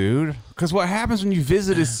 though, dude. Because what happens when you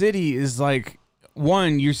visit a city is like,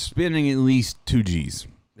 one, you're spending at least 2 G's.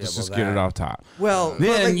 Just get it off top. Well,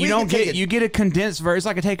 then like, you get a condensed version. It's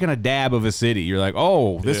like taking a dab of a city. You're like,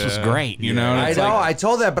 oh, this was great. You know? I know. I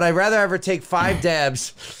told that, but I'd rather ever take 5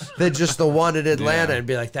 dabs than just the one in Atlanta and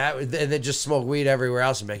be like that, and then just smoke weed everywhere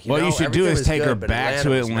else and make you. What know, you should do is take her good, back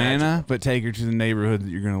to Atlanta, but take her to the neighborhood that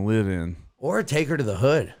you're going to live in, or take her to the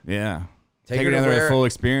hood. Yeah. Take her down there a full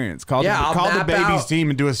experience. Call the babies out. team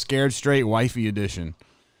and do a Scared Straight wifey edition.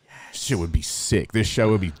 Yes. Shit would be sick. This show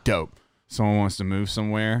would be dope. Someone wants to move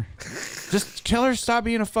somewhere, just tell her stop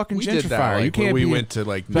being a fucking gentrifier. Did that, like, you can't. We went to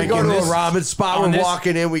like. We go to a ramen spot. We're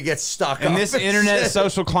walking in. We get stuck in this internet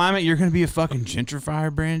social climate. You're gonna be a fucking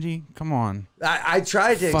gentrifier, Brandy. Come on. I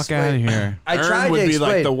tried to fuck out of here. I tried to would be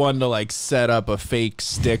explain. like the one to like set up a fake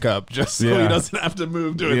stick up just so he doesn't have to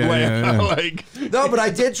move to Atlanta. Yeah. Like no, but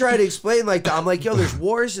I did try to explain. Like I'm like, yo, there's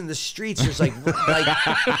wars in the streets. There's like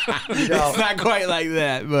you know. It's not quite like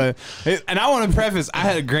that, but and I want to preface. I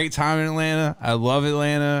had a great time in Atlanta. I love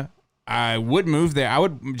Atlanta. I would move there.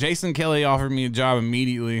 Jason Kelly offered me a job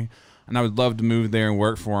immediately, and I would love to move there and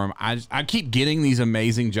work for him. I keep getting these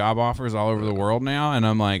amazing job offers all over the world now, and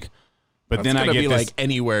I'm like, but then I get be this, like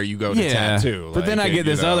anywhere you go to tattoo. But then I get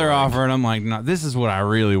this other offer, and I'm like, no, this is what I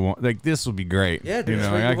really want. Like this will be great. Yeah, dude, you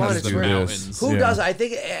know, I can just do this. Who does? I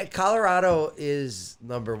think Colorado is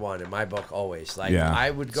 #1 in my book always. Like I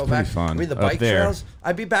would go back. Fun. I mean, the bike trails.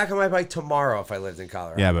 I'd be back on my bike tomorrow if I lived in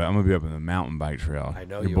Colorado. Yeah, but I'm gonna be up in the mountain bike trail. I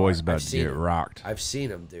know your boy's about to get rocked. I've seen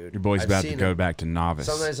him, dude. Your boy's about to go back to novice.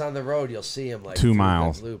 Sometimes on the road, you'll see him like 2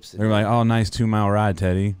 miles. loops. They're like, "Oh, nice 2 mile ride,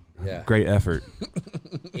 Teddy." Yeah. Great effort.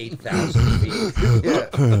 8,000 feet.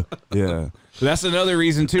 Yeah. Yeah. But that's another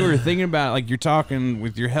reason too. We're thinking about, like, you're talking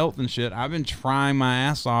with your health and shit. I've been trying my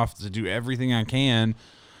ass off to do everything I can,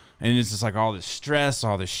 and it's just like all this stress,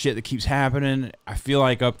 all this shit that keeps happening. I feel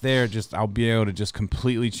like up there, just I'll be able to just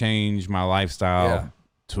completely change my lifestyle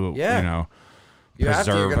to Yeah. you know, You have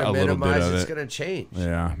to. You're preserve going a to little bit minimize. of It's it. going to change.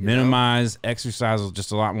 Yeah, you minimize exercise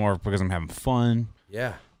just a lot more because I'm having fun.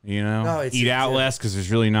 Yeah. You know, No, it's- eat out it's- less because there's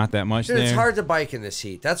really not that much Dude, there. it's hard to bike in this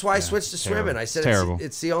heat. That's why I switched to terrible. swimming. I said It's terrible.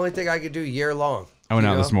 it's the only thing I could do year long. I went you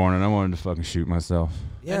out know? this morning. I wanted to fucking shoot myself.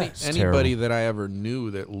 Yeah. Anybody that I ever knew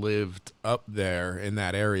that lived up there in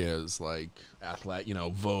that area is like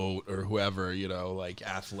Vote or whoever, like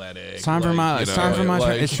athletic. It's time for my. It's time for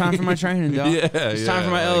my. It's time for my training, dog. It's time for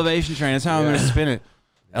my elevation training. That's how I'm gonna spin it.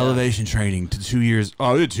 Elevation training to 2 years.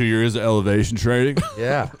 Oh, I did 2 years of elevation training.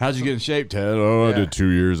 Yeah. How'd you get in shape, Ted? Oh, I did 2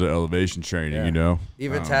 years of elevation training. Yeah. You know.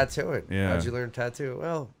 Even tattooing. yeah. How'd you learn tattoo?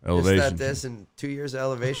 Well, Elevation. this, and 2 years of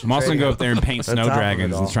elevation. I'm also gonna training. go up there and paint On snow top of it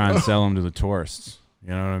dragons all. and try and sell them to the tourists.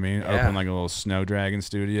 You know what I mean? Yeah. Open like a little snow dragon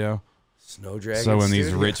studio. Snow dragon. So when these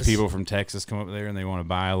studios. rich people from Texas come up there and they want to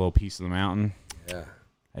buy a little piece of the mountain, Yeah.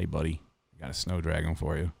 hey buddy, got a snow dragon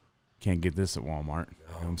for you. Can't get this at Walmart. You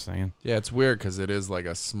know what I'm saying? Yeah, it's weird because it is like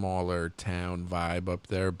a smaller town vibe up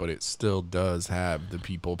there, but it still does have the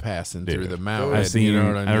people passing through the mountain. I've seen. you know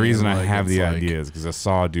what I mean? The reason I Like, have it's the like- idea is because I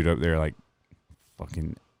saw a dude up there like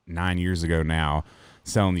fucking 9 years ago now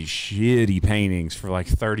selling these shitty paintings for like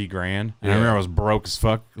 30 grand. And I remember I was broke as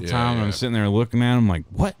fuck at the time. And I'm sitting there looking at them like,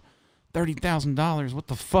 what? $30,000? What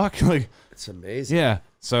the fuck? Like, It's amazing. yeah.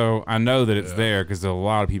 So I know that it's there because there's a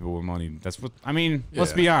lot of people with money. That's what I mean.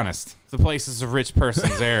 Let's be honest. The place is a rich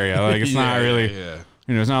person's area. Like it's not really.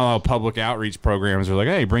 You know, there's not a lot of public outreach programs. They're like,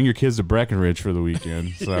 hey, bring your kids to Breckenridge for the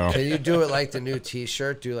weekend. So Can you do it like the new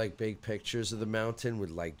T-shirt? Do like big pictures of the mountain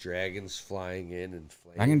with like dragons flying in and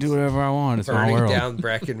flames. I can do whatever I want. It's my burning world. down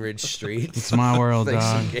Breckenridge Street. It's my world, Like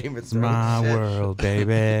some dog. Game of It's my Thrones shit. world,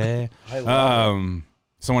 baby. I love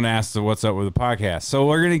Someone asked what's up with the podcast. So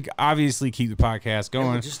we're gonna obviously keep the podcast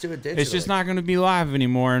going. we'll just do it digitally. It's just not gonna be live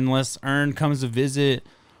anymore unless Ern comes to visit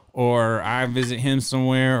or I visit him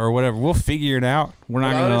somewhere or whatever. We'll figure it out. We're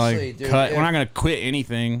not But gonna honestly, like dude, cut. if- We're not gonna quit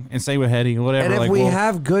anything and say with Hetty whatever. And if like we we'll-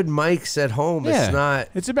 have good mics at home, it's not.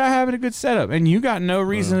 It's about having a good setup, and you got no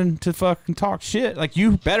reason to fucking talk shit. Like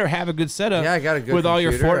you better have a good setup. Yeah, I got a good with all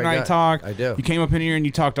your computer. Fortnite talk. I do. You came up in here and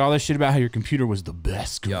you talked all this shit about how your computer was the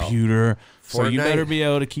best computer. So you Fortnite- better be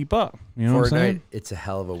able to keep up. You know what I'm saying? Fortnite, it's a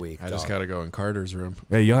hell of a week. I just dog. got to go in Carter's room.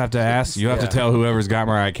 Yeah, you'll have to ask. You have to Yeah. tell whoever's got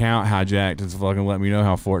my account hijacked to fucking let me know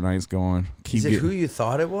how Fortnite's going. Is it who you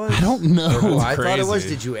thought it was? I don't know. Who I thought it was? crazy.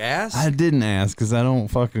 Did you ask? I didn't ask because I don't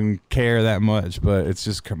fucking care that much, but it's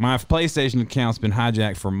just my PlayStation account's been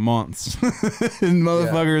hijacked for months. And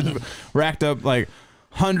motherfuckers racked up like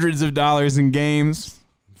hundreds of dollars in games.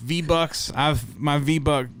 V-Bucks. I've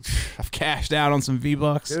cashed out on some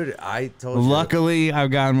V-Bucks. Dude, I told you. Luckily, I've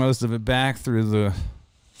gotten most of it back through the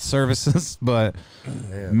services, but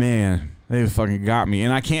man, they fucking got me,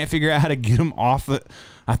 and I can't figure out how to get them off it.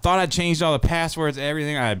 I thought I changed all the passwords,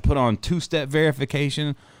 everything. I had put on 2-step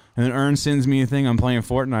verification, and then Ern sends me a thing. I'm playing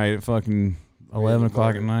Fortnite at fucking 11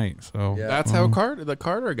 o'clock at night. So Yeah. That's how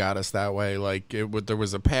Carter got us that way. Like there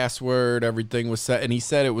was a password, everything was set, and he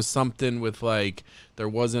said it was something with like there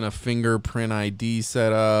wasn't a fingerprint ID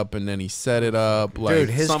set up, and then he set it up. Like Dude,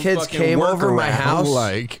 his some kids fucking came over my workaround, house.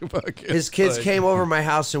 Like fucking, His kids like- came over my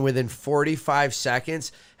house, and within 45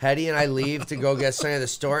 seconds, Hetty and I leave to go get something at the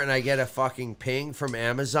store, and I get a fucking ping from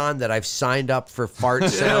Amazon that I've signed up for Fart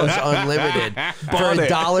Sounds Unlimited for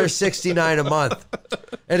 $1.69 a month.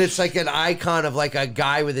 And it's like an icon of like a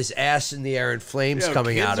guy with his ass in the air and flames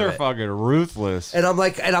coming kids out of are it. fucking ruthless. And I'm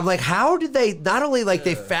like, how did they? Not only like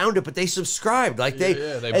they found it, but they subscribed. Like they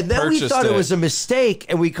they and then we purchased thought it it. was a mistake,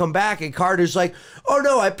 and we come back, and Carter's like, "Oh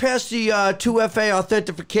no, I passed the 2FA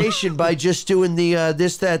authentication by just doing the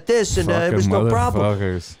this, that, this, and it Fucking was no problem."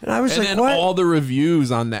 motherfuckers. And I was And like, then "What?" all the reviews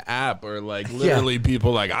on the app are like literally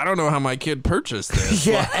people like, I don't know how my kid purchased this.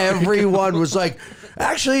 Yeah, everyone was like,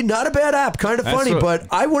 "Actually, not a bad app, kind of That's funny, what- but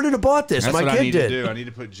I wouldn't have bought this. That's My what I kid need did." to do. I need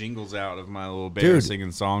to put jingles out of my little bear Dude,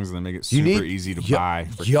 singing songs and then make it You super need easy to yo- buy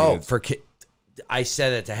for yo, kids. for kids. I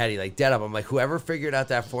said it to Hetty, like dead up. I'm like, whoever figured out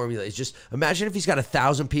that formula is just imagine if he's got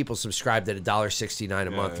 1,000 people subscribed at $1.69 a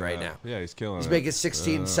month right now. Yeah, he's killing He's it. making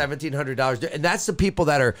 $1,600, $1,700, and that's the people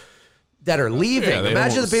that are that are leaving. Yeah, they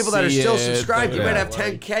Imagine the don't people that are see still it, subscribed. You yeah, might have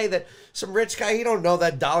like- 10K that some rich guy, he don't know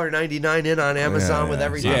that $1.99 in on Amazon with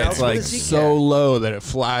everything Yeah, else. it's What like does he so care? low that it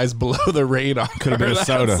flies below the radar. Could have been a That's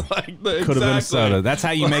soda. like Could have been a soda. That's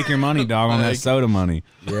how you make your money, dog, on that soda money.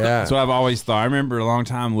 Yeah. That's what I've always thought. I remember a long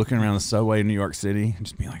time looking around the subway in New York City and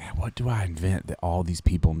just being like, what do I invent that all these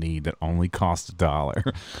people need that only costs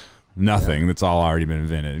 $1? Nothing. That's all already been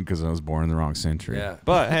invented because I was born in the wrong century. Yeah.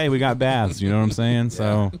 But hey, we got baths. You know what I'm saying?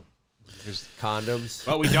 So, Condoms.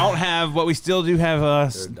 but we don't have what we still do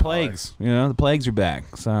have plagues. You know, the plagues are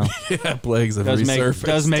back. So Yeah, plagues have does make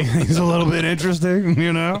resurfaced. things a little bit interesting.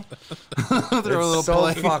 You know, Throw a little It's so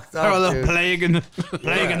plague. fucked throw a up, little dude. plague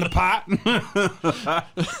in the pot.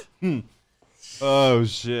 Oh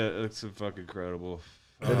shit, that's fucking incredible.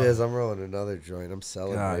 It is. I'm rolling another joint. I'm God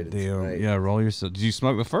celebrating damn. tonight. Yeah, roll yourself. Did you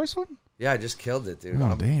smoke the first one? Yeah, I just killed it, dude. Oh,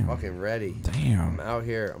 I'm damn. fucking ready. I'm Damn. out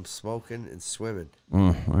here. I'm smoking and swimming. Oh,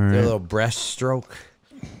 all Did a right. little breaststroke,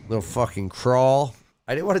 little fucking crawl.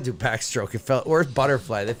 I didn't want to do backstroke. It felt, or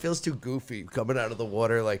butterfly. That feels too goofy coming out of the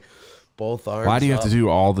water like both arms. Why do you have up. to do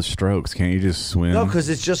all the strokes? Can't you just swim? No, because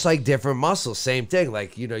it's just like different muscles. Same thing.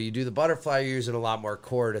 Like, you know, you do the butterfly, you're using a lot more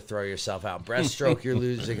core to throw yourself out. Breaststroke, you're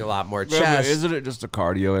losing a lot more chest. Isn't it just a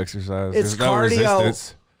cardio exercise? It's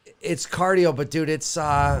cardio. It's cardio, but dude, it's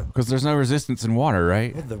Because there's no resistance in water,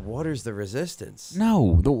 right? the water's the resistance.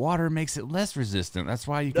 No, the water makes it less resistant. That's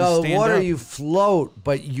why you can No, stand water up. you float,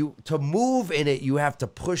 but you to move in it, you have to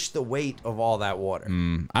push the weight of all that water.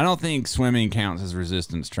 I don't think swimming counts as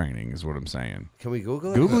resistance training, is what I'm saying. Can we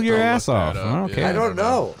Google it? Google your Don't ass look off. that I up, don't yeah. care. I don't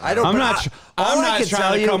know. I don't. I'm but not. all I'm I not can trying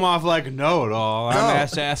tell to you- come off like a know-it-all. I'm No.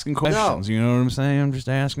 just asking questions. You know what I'm saying? I'm just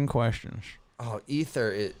asking questions. Oh,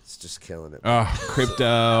 ether is just killing it. Oh,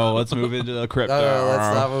 crypto. Let's move into the crypto. No,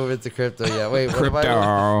 let's not move into crypto yet. Wait,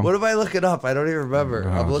 Crypto. what am I looking up? I don't even remember.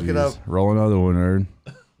 Oh, I'm looking geez. up. Roll another one,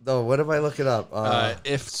 nerd. No, what am I looking up?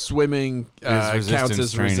 If swimming counts resistance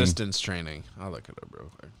as training. resistance training, I'll look it up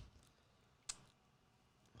real quick.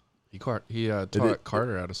 He taught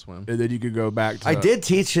Carter how to swim. And then you could go back to. I did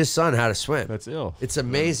teach his son how to swim. That's ill. It's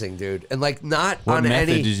amazing, dude. And like not What on method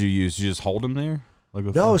any. did you use? You just hold him there? Like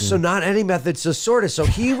a No, fucking- so not any method. So sort of. So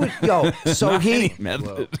he would go. So Not he. any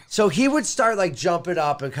method. So he would start like jumping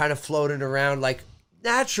up and kind of floating around like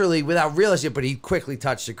naturally without realizing it, but he quickly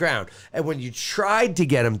touched the ground. And when you tried to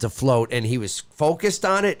get him to float and he was focused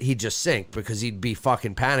on it, he'd just sink because he'd be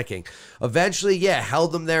fucking panicking. Eventually, yeah,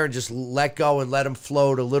 held him there and just let go and let him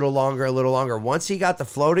float a little longer, a little longer. Once he got the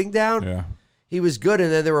floating down, Yeah. he was good.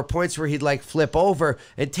 And then there were points where he'd like flip over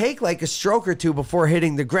and take like a stroke or two before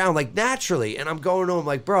hitting the ground, like naturally. And I'm going to him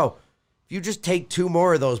like, bro, if you just take 2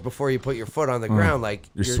 more of those before you put your foot on the ground, like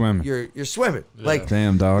You're swimming. You're swimming. Like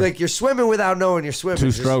Damn, dog. like you're swimming without knowing you're swimming. 2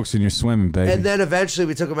 Just- strokes and you're swimming, baby. And then eventually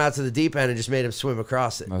we took him out to the deep end and just made him swim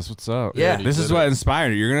across it. That's what's up. Yeah. This is what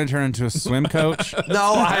inspired you. You're going to turn into a swim coach?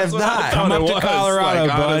 No, I have not. Come it up to was, Colorado, like,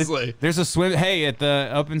 bud. honestly. There's a swim. Hey, at the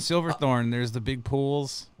up in Silverthorne, there's the big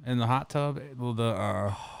pools and the hot tub.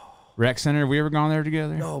 The rec center. Have we ever gone there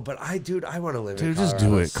together? No, but I want to live in Dude, just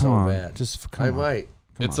Colorado do it. so Come on. bad. Just come I on. might.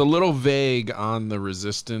 It's a little vague on the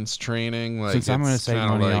resistance training. Like Since I'm gonna it's save kinda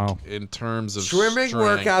money, like I'll- in terms of Swimming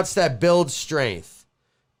strength. workouts that build strength.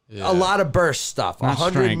 Yeah. A lot of burst stuff. Not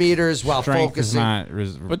 100 strength. meters while Strength is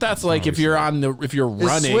focusing. not But that's like if you're if you're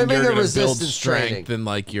running, swimming you're a gonna build resistance strength training? in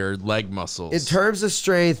like your leg muscles. In terms of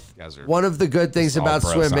strength, guys are one of the good things all about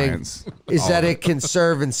bro swimming science. is that it can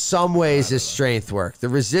serve in some ways as strength work. The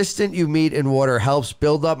resistant you meet in water helps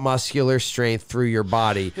build up muscular strength through your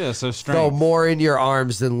body. Yeah, so Though strength. more in your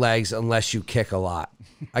arms than legs, unless you kick a lot.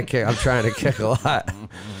 I'm trying to kick a lot.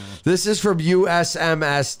 This is from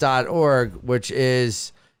usms.org, which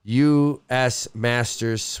is U.S.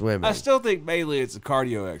 Masters Swimming. I still think mainly it's a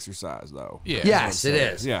cardio exercise, though. Yeah. Yes, it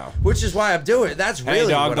is. Yeah. Which is why I'm doing it. That's Hey,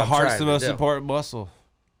 really dog, what the I'm heart's trying the to most do. important muscle.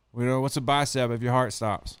 You know, what's a bicep if your heart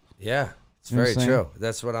stops? Yeah, it's You know very what I'm true.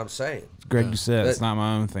 That's what I'm saying. Greg, you said it's That- not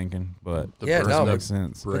my own thinking, but Yeah, it no, makes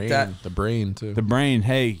sense. brain, that- the brain too. The brain,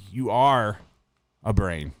 hey, you are a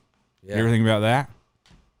brain. Yeah, You ever think about that?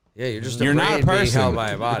 yeah you're just You're a not brain a being person. held by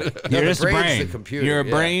a body. You're the just a brain's brain. the computer. You're a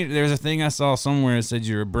yeah. brain. There's a thing I saw somewhere that said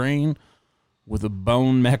you're a brain with a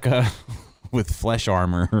bone mecha with flesh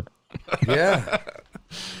armor. Yeah.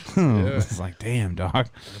 It's like, damn, dog.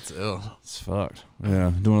 That's ill. It's fucked.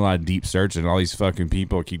 Yeah, doing a lot of deep searching. All these fucking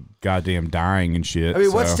people keep goddamn dying and shit. I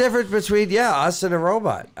mean, what's so. different between us and a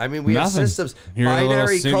robot? I mean, we Nothing. have systems. You're a little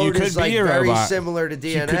Binary sim- you code could is be like a very robot. similar to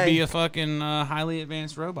DNA. You could be a fucking highly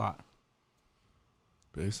advanced robot.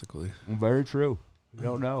 Basically. Very true. We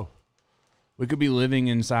don't know. We could be living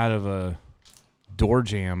inside of a door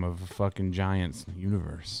jam of a fucking giant's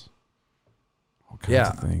universe. all kinds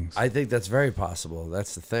of things. I think that's very possible.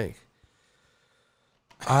 That's the thing.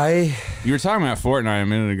 You were talking about Fortnite a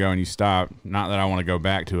minute ago and you stopped. Not that I want to go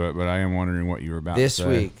back to it, but I am wondering what you were about This to say.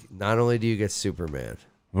 week, not only do you get Superman,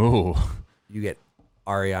 Ooh, you get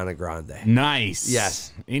Ariana Grande. nice.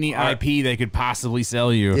 Yes. Any IP they could possibly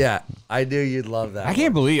sell you. Yeah, I knew you'd love that. I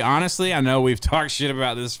can't believe, honestly, I know we've talked shit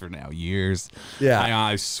about this for now years. Yeah.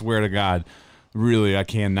 I swear to God, really, I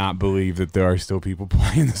cannot believe that there are still people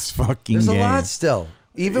playing this fucking There's game. a lot still.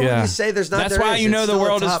 Even when you say there's not, That's there why is. you It's know the still a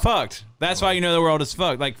world is top- fucked. That's why you know the world is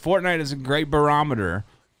fucked. Like, Fortnite is a great barometer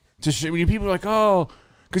to when people are like, oh,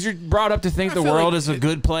 because you're brought up to think the world is a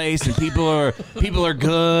good place and people are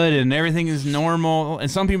good and everything is normal.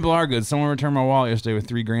 And some people are good. Someone returned my wallet yesterday with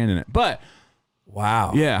 $3,000 in it. But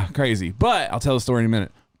Wow. yeah, crazy. But I'll tell the story in a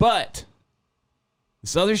minute. But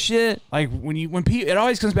this other shit, like when people, it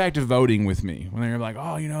always comes back to voting with me. When they're like,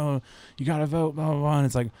 oh, you know, you gotta vote, blah blah blah. And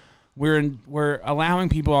it's like we're allowing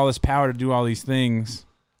people all this power to do all these things,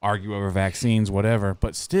 argue over vaccines, whatever.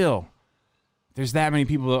 But still, there's that many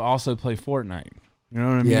people that also play Fortnite. You know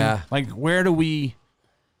what I mean? Yeah. Like where do we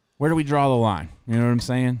draw the line? You know what I'm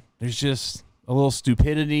saying? There's just a little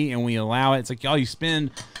stupidity, and we allow it. It's like, y'all, you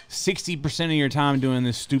spend 60% of your time doing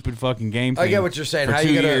this stupid fucking game thing. I get what you're saying. For How 2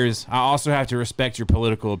 you gonna- years, I also have to respect your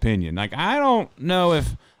political opinion. Like, I don't know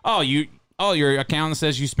if your accountant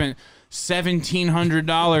says you spent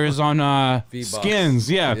 $1,700 on V-Bucks.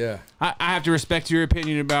 skins. Yeah. Yeah. I have to respect your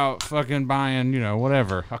opinion about fucking buying,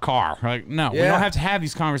 whatever, a car. Like, no, we Yeah. don't have to have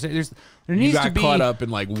these conversations. There You needs got to be caught up in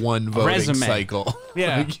like one voting resume. cycle.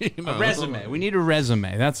 Yeah, Like, you know. a resume. We need a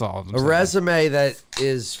resume. That's all. I'm A saying. resume that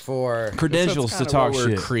is for. Credentials to That's talk what we're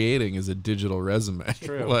shit. creating is a digital resume.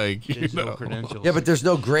 True. Like, you Digital know. credentials. Yeah, but there's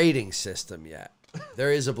no grading system yet.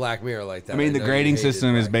 There is a Black Mirror like that. I mean, the know grading you hated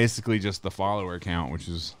system is Black- basically just the follower count, which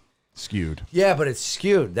is skewed. Yeah, but it's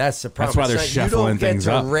skewed. That's the problem. why they're It's not- shuffling You don't get things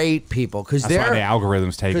to up. rate people because That's why the they're.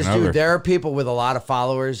 algorithm's taking Because, over. dude, there are people with a lot of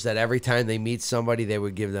followers that every time they meet somebody, they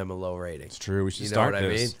would give them a low rating. It's true. We should You know start what I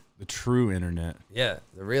this. mean? The true internet. Yeah,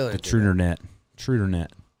 the real The internet. Trudernet.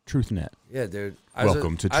 Truthnet. Yeah, dude.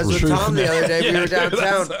 Welcome to I was with Truth. Tom the other day. We were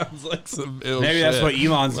downtown. Sounds like some ill Maybe shit. that's what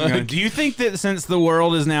Elon's going. Do you think that since the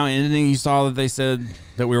world is now ending, you saw that they said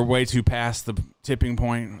that we were way too past the tipping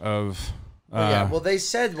point of Yeah, well, they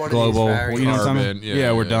said one global? of these variants. You know what I'm Carbon, saying?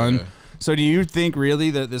 yeah, we're yeah, done. yeah. So do you think really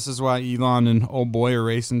that this is why Elon and old boy are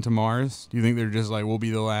racing to Mars? Do you think they're just like, we'll be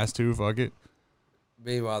the last two? Fuck it.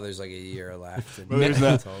 Meanwhile, there's like a year left. And There's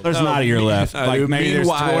not a year left. Like maybe there's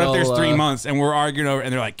what if there's 3 meanwhile, months and we're arguing over,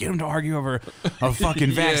 and they're like, get them to argue over a fucking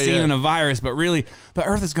vaccine yeah. and a virus, but really the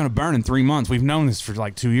Earth is going to burn in 3 months. We've known this for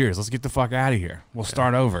like 2 years. Let's get the fuck out of here. We'll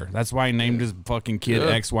start over. That's why he named his fucking kid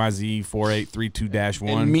Yeah.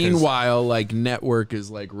 XYZ4832-1. And meanwhile, like Network is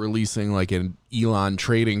like releasing like an Elon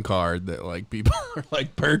trading card that like people are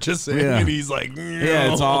like purchasing, Yeah. and he's like,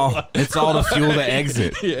 yeah, it's all to fuel the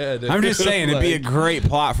exit. Yeah, dude. I'm just saying it'd be a Like- great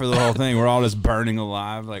plot for the whole thing. We're all just burning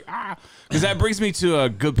alive, like because that brings me to a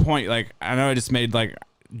good point. Like I know I just made like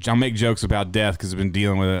I'll make jokes about death because I've been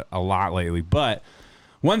dealing with it a lot lately. But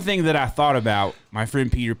one thing that I thought about, my friend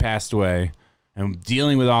Peter passed away, and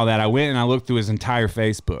dealing with all that, I went and I looked through his entire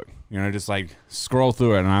Facebook. You know, just like scroll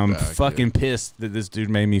through it, and I'm fucking pissed that this dude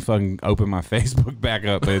made me fucking open my Facebook back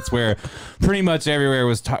up. But it's where pretty much everywhere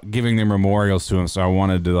was giving their memorials to him, so I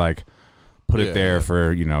wanted to like put it there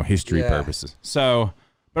for history purposes. So,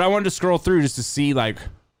 but I wanted to scroll through just to see like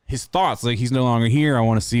his thoughts. Like he's no longer here. I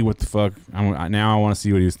want to see what the fuck. Now I want to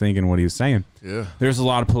see what he was thinking, what he was saying. Yeah. There's a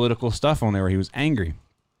lot of political stuff on there where he was angry,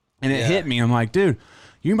 and it hit me. I'm like, dude,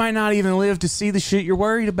 you might not even live to see the shit you're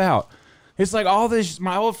worried about. It's like all this.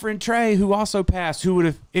 My old friend Trey, who also passed, who would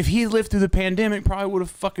have, if he lived through the pandemic, probably would have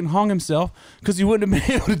fucking hung himself because he wouldn't have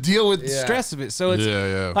been able to deal with the stress of it. So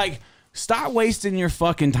it's like, stop wasting your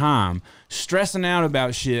fucking time stressing out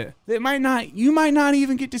about shit that you might not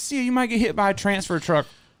even get to see. You might get hit by a transfer truck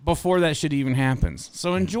before that shit even happens.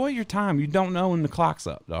 So enjoy your time. You don't know when the clock's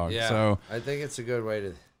up, dog. Yeah, So I think it's a good way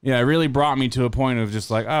to. yeah, it really brought me to a point of just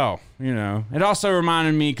like, oh, It also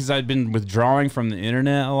reminded me, because I'd been withdrawing from the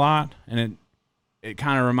internet a lot, and it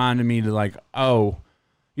kind of reminded me to like, oh,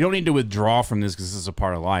 you don't need to withdraw from this because this is a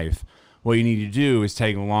part of life. What you need to do is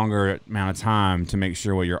take a longer amount of time to make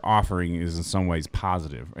sure what you're offering is in some ways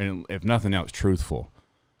positive, and if nothing else, truthful.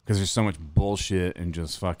 Because there's so much bullshit and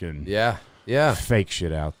just fucking fake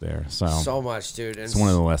shit out there. So much, dude. And it's one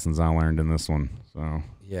of the lessons I learned in this one. So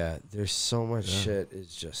yeah, there's so much shit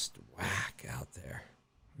is just whack out there.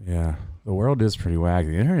 yeah, the world is pretty wacky.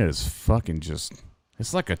 The internet is fucking just.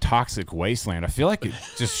 It's like a toxic wasteland. I feel like it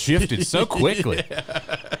just shifted so quickly.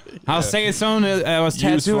 I was saying something. I was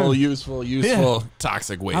tattooing. useful,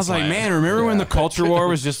 toxic waste. I was like, man, remember when the culture war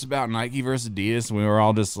was just about Nike versus Adidas, and we were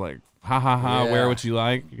all just like, ha ha ha, wear what you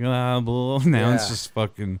like. Now it's just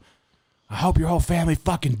fucking. I hope your whole family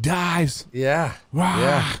fucking dies. Yeah. Rah.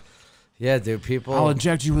 Yeah. Yeah, dude. People. I'll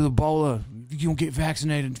inject you with Ebola. If you don't get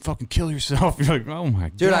vaccinated and fucking kill yourself. You're like, oh my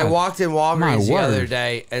god. Dude, I walked in Walgreens the word. other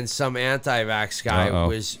day, and some anti-vax guy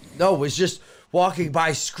was just walking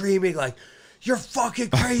by screaming like, "You're fucking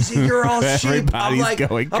crazy! You're all sheep!" I'm like,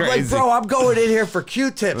 bro, I'm going in here for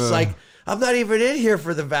Q-tips. Like, I'm not even in here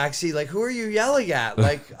for the vaccine. Like, who are you yelling at?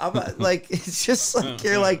 Like, I'm like, it's just like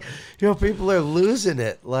you're like, people are losing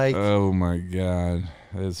it. Like, oh my god,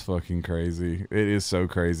 it's fucking crazy. It is so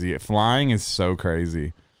crazy. Flying is so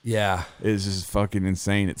crazy. yeah, It's just fucking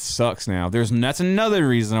insane. It sucks now. That's another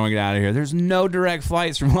reason I want to get out of here. There's no direct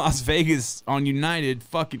flights from Las Vegas on United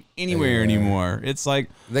fucking anywhere anymore. It's like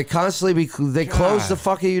they constantly close the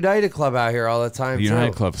fucking United Club out here all the time. the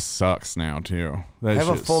United too. Club sucks now too. I have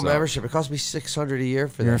a full membership. It costs me $600 a year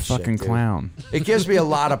for You're that. a fucking shit, clown. It gives me a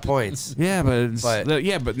lot of points. Yeah,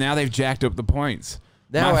 but now they've jacked up the points.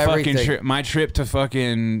 Now My trip to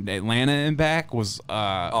fucking Atlanta and back was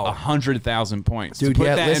 100,000 points. Dude, to put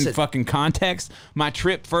yeah, that listen. in fucking context, my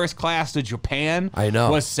trip first class to Japan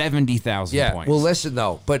was 70,000 Yeah. points. Well, listen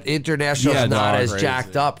though, but international is not as crazy.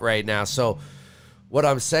 jacked up right now. So what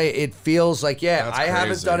I'm saying, it feels like That's I haven't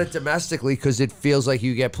crazy. done it domestically because it feels like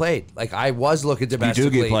you get played. Like I was looking you domestically,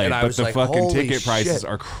 do get played, and I but was the like, fucking holy ticket prices shit.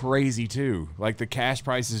 are crazy too. Like the cash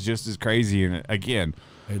price is just as crazy. And again,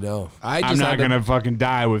 I know. I'm not gonna fucking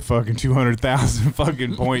die with fucking 200,000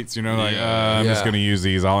 fucking points. You know, like I'm just gonna use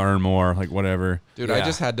these. I'll earn more. Like whatever. Dude, I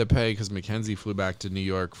just had to pay because Mackenzie flew back to New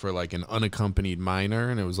York for like an unaccompanied minor,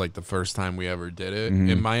 and it was like the first time we ever did it.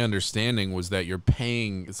 And my understanding was that you're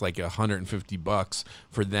paying, it's like $150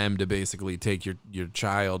 for them to basically take your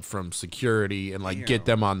child from security and like get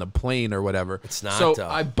them on the plane or whatever. It's not, So though.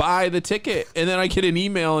 I buy the ticket, and then I get an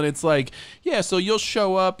email, and it's like, yeah, so you'll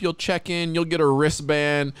show up, you'll check in, you'll get a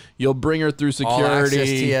wristband, you'll bring her through All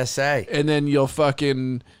security, access TSA. and then you'll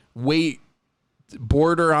fucking wait,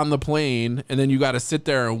 boarder on the plane, and then you got to sit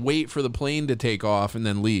there and wait for the plane to take off and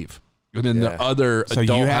then leave. And then the other So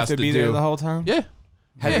adult you have has to be there do. the whole time. Yeah.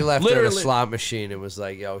 Have you left her at a slot machine and was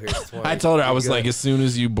like, yo, here's 20? I told her, I You was good? like, as soon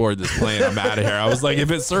as you board this plane, I'm out of here. I was like,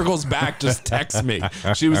 if it circles back, just text me.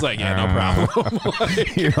 She was like, yeah, no problem.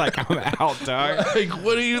 You're like, I'm out, dog. Like,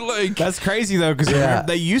 what are you like? That's crazy though, because Yeah.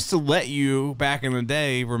 they used to let you back in the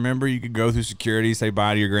day. Remember, you could go through security, say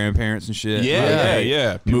bye to your grandparents and shit.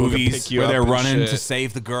 Yeah. People could Movies pick you where up they're and running shit. to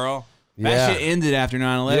save the girl. Yeah. That shit ended after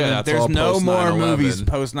 9/11. Yeah, that's There's all no post more 9/11. movies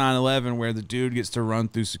post 9/11 where the dude gets to run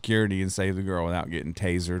through security and save the girl without getting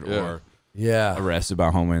tasered or Yeah. arrested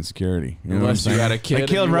by Homeland Security. You know Unless what I'm you saying? got a kid They and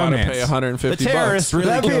killed you want to romance. pay $150. The terrorists really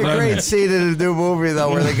That'd be killed a great romance. scene in a new movie,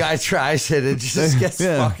 though, where the guy tries it and just gets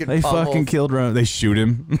fucking they pummeled. fucking killed romance. They shoot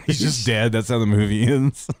him. He's just dead. That's how the movie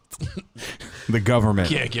ends. The government.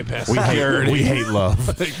 Can't get past We hate, security. we hate love.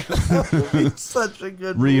 Such a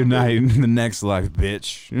good movie. Reunite in the next life,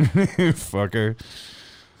 bitch. Fucker.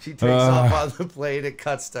 She takes off on the plane. It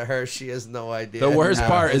cuts to her. She has no idea. The worst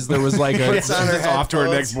part is there was like a Puts on her She's off to her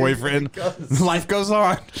headphones. next boyfriend. Goes. Life goes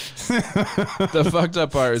on. the fucked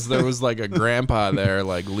up part is there was like a grandpa there,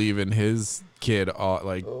 like leaving his kid,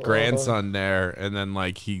 grandson there, and then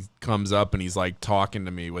like he comes up and he's like talking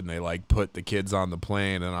to me when they like put the kids on the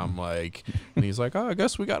plane, and I'm like, and he's like, oh, I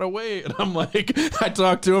guess we gotta wait, and I'm like, I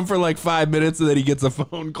talked to him for like 5 minutes, and then he gets a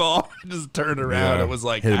phone call. I just turned around. Yeah. It was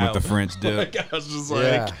like Hit him with ow. the French dip. Like, I was just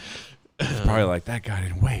Yeah. like, Probably like, that guy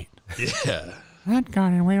didn't wait. yeah. That guy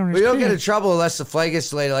didn't wait on his Well, you don't kid. get in trouble unless the flight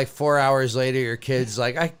gets delayed. Like 4 hours later, your kid's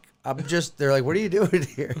like, I'm just. They're like, what are you doing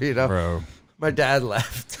here? You know, Bro. my dad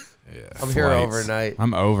left. I'm here Flights. overnight.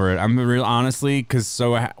 I'm over it. I'm real honestly, because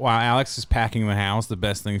while Alex is packing the house, the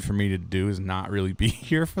best thing for me to do is not really be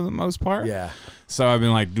here for the most part. Yeah. So I've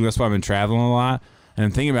been like, that's why I've been traveling a lot, and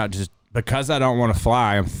I'm thinking about just because I don't want to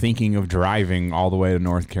fly. I'm thinking of driving all the way to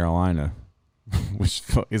North Carolina, which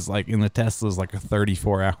is like in the Tesla is like a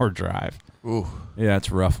 34-hour drive. Ooh. Yeah, it's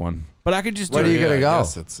a rough one. But I could just When do are it you gonna go?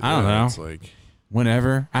 I don't know. It's like,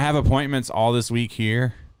 whenever. I have appointments all this week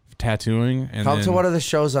here, tattooing, and Come then to one of the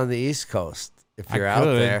shows on the East Coast if I you're out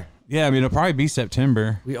could. there. Yeah, I mean it'll probably be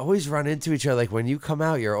September. We always run into each other. Like when you come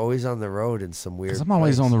out, you're always on the road in some weird. Because I'm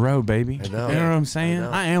always place. on the road, baby. I know. You know what I'm saying? I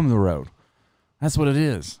know. I am the road. That's what it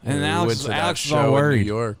is. And we Alex, went to that Alex is show all in New worried.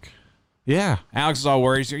 York. Yeah, Alex is all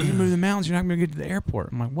worried. He's like, you move the mountains, you're not going to get to the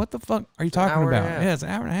airport. I'm like, what the fuck are you talking hour and a about? half. Yeah, it's an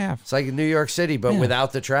hour and a half. It's like New York City, but Yeah.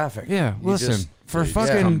 without the traffic. Yeah, You listen, just- for you just come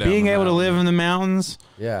fucking down being the able to mountain. live in the mountains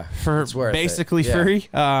Yeah. for it's worth it. basically Yeah. free,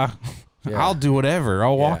 Yeah. I'll do whatever.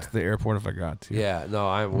 I'll walk Yeah. to the airport if I got to. Yeah, no,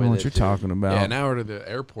 I'm I don't with know what it, you're dude. talking about. Yeah, now to the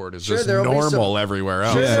airport is Sure, just there'll be normal some- everywhere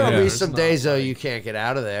else. Sure, Yeah, there'll yeah. be It's some not days though like- you can't get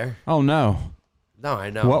out of there. Oh no. No,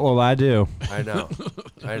 I know. What will I do? I know.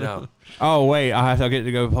 I know. Oh wait, I'll get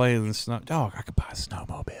to go play in the snow. Dog, I could buy a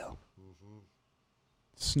snowmobile.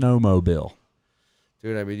 Snowmobile.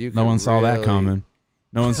 Dude, I mean, you. No could one saw that really- coming.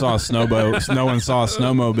 No one saw a no one saw a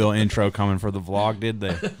snowmobile intro coming for the vlog, did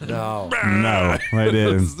they? No, No, they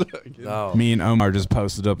didn't. no. Me and Omar just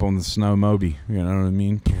posted up on the snowmobi. You know what I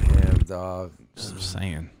mean? Damn, dog. Just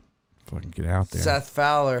saying, fucking get out there. Seth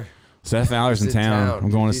Fowler. Seth Fowler's in He's in town. town. I'm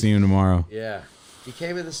going to see him tomorrow. Yeah, he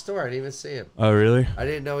came in the store. I didn't even see him. Oh really? I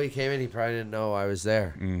didn't know he came in. He probably didn't know I was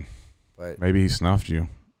there. But Maybe he snuffed you.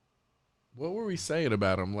 What were we saying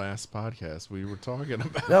about him last podcast? We were talking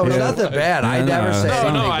about. no, it's Yeah. nothing bad. I No, never no, say no,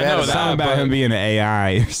 anything no, I bad know about that, Something about but- him being an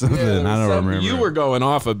AI or something. I don't remember. You were going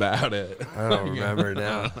off about it. I don't remember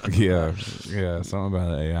now. Yeah, something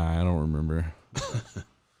about the AI. I don't remember.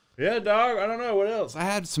 Yeah, dog. I don't know what else. I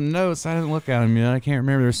had some notes. I didn't look at them yet. I can't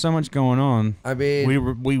remember. There's so much going on. I mean,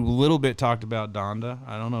 We little bit talked about Donda.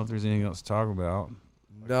 I don't know if there's anything else to talk about.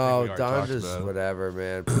 no, we already talked Donda's about it. whatever,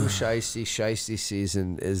 man. Pooh Shiesty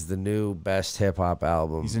Season is the new best hip hop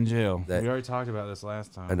album. He's in jail. That- We already talked about this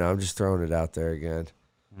last I time. know. I'm just throwing it out there again.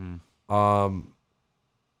 Hmm.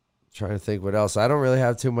 Trying to think what else. I don't really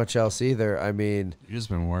have too much else either. I mean, You've just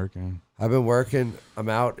been working. I've been working. I'm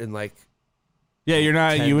out in like Yeah, you're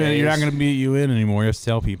not 10 You're not days. going to be UN anymore. You have to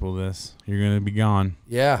tell people this. You're going to be gone.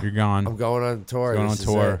 yeah. You're gone. I'm going on tour. Going This on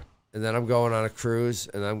is tour. it. And then I'm going on a cruise,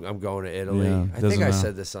 and I'm going to Italy. Yeah, I think doesn't I know.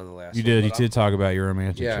 said this on the last. You one, did. You but did talk about your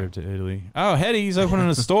romantic Yeah. trip to Italy. Oh, Hetty's opening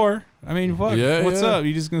a store. I mean, what? Yeah, what's yeah. up?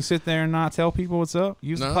 You just gonna sit there and not tell people what's up?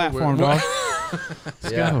 Use the No, platform, we're- dog.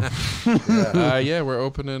 Yeah. Yeah, we're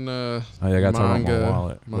opening Oh, yeah, I got to talk about my manga,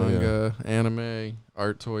 wallet. Oh, yeah. manga, anime,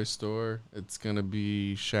 art toy store. It's gonna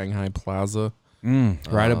be Shanghai Plaza.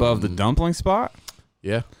 Right above the dumpling spot.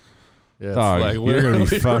 Yeah. Yeah, it's Dog, like you're gonna be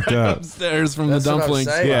literally fucked right up. upstairs from That's the what I'm dumplings.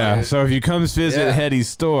 saying. Yeah. dude. So if you come visit Yeah. Hetty's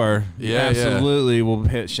store, Yeah, absolutely, we'll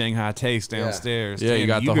hit Shanghai Taste downstairs. Yeah, you Damn,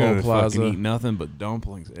 got the whole gonna plaza. fucking eat nothing but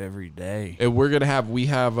dumplings every day. And we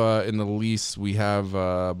have in the lease,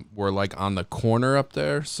 we're like on the corner up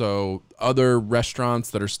there. So other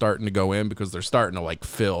restaurants that are starting to go in because they're starting to like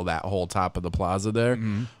fill that whole top of the plaza there.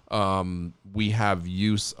 We have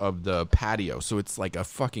use of the patio. So it's like a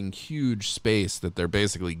fucking huge space that they're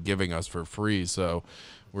basically giving us for free. So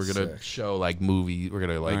we're going to Sick. show like we're going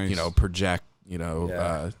to like, Nice. project,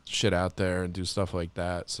 Yeah. shit out there and do stuff like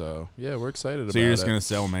that. So yeah, we're excited about So you're just it. gonna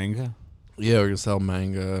sell manga? Yeah, we're gonna sell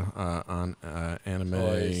manga on anime,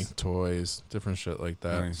 Toys. toys, different shit like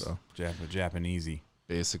that. Nice. So Japanesey.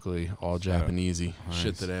 basically, all Japanesey nice.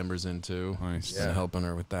 shit that Amber's into. Nice. Been Yeah. helping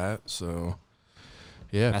her with that. So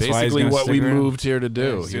yeah, That's why he's basically gonna what we stick around. moved here to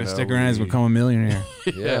do. He's you gonna know, stick around and we- become a millionaire.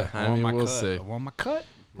 Yeah. I mean, we'll see. I want my cut.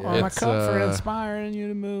 I Yeah. want my It's, cut for inspiring you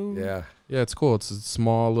to move. Yeah. Yeah, it's cool. It's a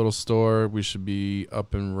small little store. We should be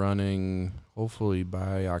up and running hopefully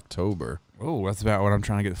by October. Oh, that's about what I'm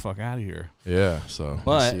trying to get the fuck out of here. Yeah, so we'll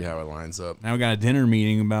But- see how it lines up. Now we got a dinner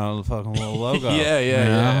meeting about the fucking little logo. Yeah, you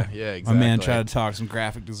know? exactly. My man tried to talk some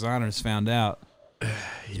graphic designers, found out.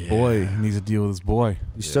 His boy needs to deal with his boy.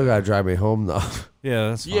 You still gotta drive me home though. Yeah,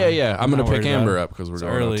 that's fine. Yeah. I'm gonna not pick worried about Amber it. up because we're It's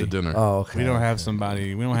going early. up to dinner. Oh, okay. We don't have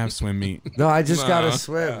somebody. We don't have swim meet. No, I just No. gotta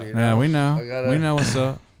swim. You know? Yeah, we know. I gotta- We know what's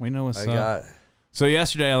up. We know what's I up. got. So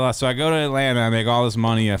yesterday, so I go to Atlanta. I make all this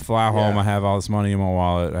money. I fly home. Yeah. I have all this money in my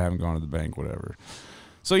wallet. I haven't gone to the bank. Whatever.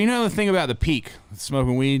 So you know the thing about the Peak,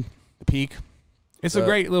 smoking weed. The Peak. It's a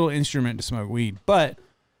great little instrument to smoke weed, but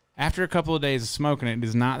after a couple of days of smoking it, it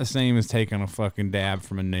is not the same as taking a fucking dab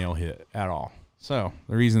from a nail hit at all. So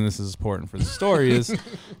the reason this is important for the story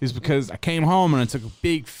is because I came home and I took a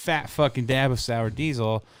big fat fucking dab of sour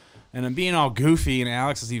diesel, and I'm being all goofy, and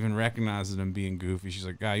Alex has even recognized that I'm being goofy. She's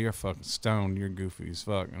like, "God, you're fucking stoned. You're goofy as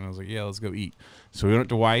fuck." And I was like, "Yeah, let's go eat." So we went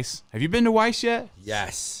to Weiss. Have you been to Weiss yet?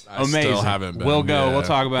 Yes. I Amazing. still haven't been. We'll go. Yeah. We'll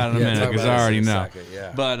talk about it in a Yeah, minute talk because about I this already in a know. second,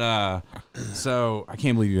 yeah. But so I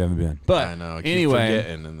can't believe you haven't been. But I know. I keep anyway,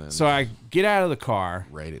 forgetting and then so I get out of the car.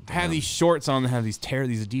 write it I have down. these shorts on that have these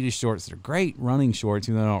Adidas shorts that are great running shorts,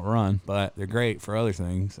 even though I don't run, but they're great for other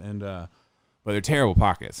things. And but they're terrible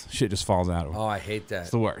pockets. Shit just falls out of them. Oh, I hate that.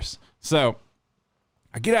 It's the worst. So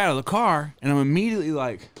I get out of the car and I'm immediately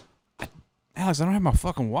like, Alex, I don't have my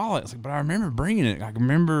fucking wallet. It's like, but I remember bringing it. I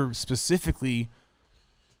remember specifically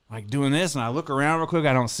like doing this, and I look around real quick.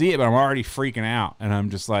 I don't see it, but I'm already freaking out. And I'm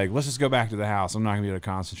just like, let's just go back to the house. I'm not gonna be able to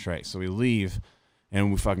concentrate. So we leave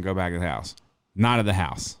and we fucking go back to the house. Not at the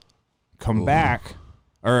house. Come back.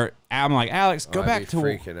 Or I'm like, Alex, go I'd back be to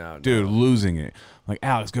freaking out dude, now. losing it. like,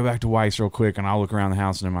 Alex, go back to Weiss real quick, and I'll look around the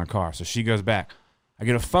house and in my car. So she goes back. I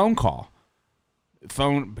get a phone call.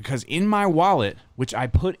 Because in my wallet, which I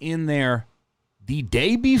put in there the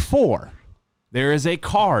day before, there is a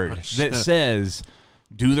card that says,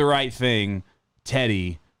 do the right thing,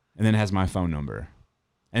 Teddy, and then has my phone number.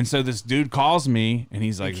 And so this dude calls me, and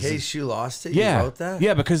he's like... In case you lost it, yeah, you wrote that?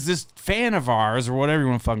 Yeah, because this fan of ours, or whatever you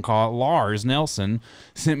want to fucking call it, Lars Nelson,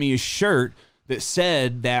 sent me a shirt that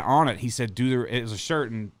said that on it. He said, it was a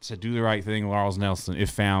shirt and said, do the right thing, Lars Nelson,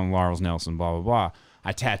 if found, Lars Nelson, blah, blah, blah.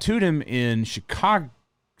 I tattooed him in Chicago,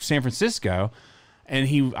 San Francisco,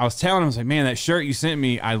 and I was telling him, I was like, man, that shirt you sent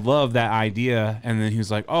me, I love that idea. And then he was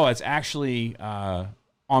like, oh, it's actually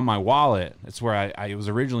on my wallet. It's where it was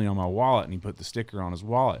originally on my wallet, and he put the sticker on his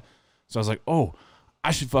wallet. So I was like, oh, I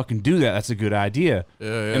should fucking do that. That's a good idea. Yeah.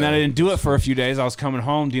 And then I didn't do it for a few days. I was coming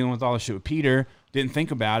home dealing with all the shit with Peter, didn't think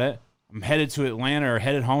about it. I'm headed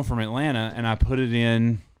home from Atlanta, and I put it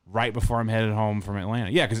in right before I'm headed home from Atlanta.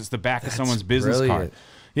 Yeah, because it's the back of someone's business card.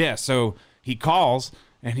 Yeah, so he calls,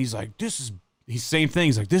 and he's like, he's same thing.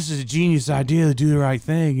 He's like, this is a genius idea to do the right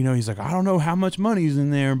thing. You know, he's like, I don't know how much money's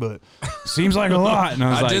in there, but seems like a lot. And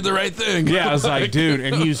I was like, did the right thing. Yeah, I was like, dude.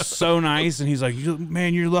 And he was so nice. And he's like,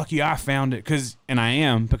 man, you're lucky I found it. And I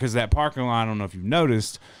am, because that parking lot, I don't know if you've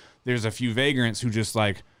noticed, there's a few vagrants who just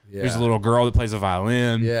like, there's a little girl that plays a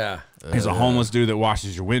violin. Yeah. There's a homeless dude that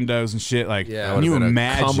washes your windows and shit. Like, can you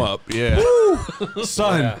imagine? Come up, yeah.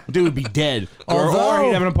 Son, dude would be dead. Or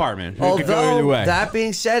he'd have an apartment. It could go either way. That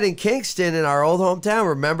being said, in Kingston, in our old hometown,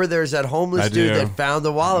 remember there's that homeless dude that found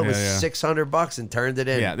the wallet with $600 and turned it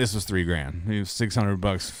in. Yeah, this was $3,000. It was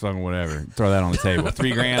 $600, fucking whatever. Throw that on the table.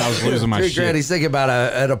 $3,000. I was losing my shit. $3,000. He's thinking about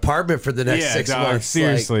an apartment for the next 6 months.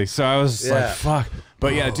 Seriously. Like, so I was like, fuck.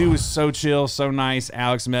 But yeah, dude was so chill, so nice.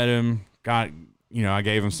 Alex met him. I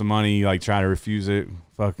gave him some money, like tried to refuse it.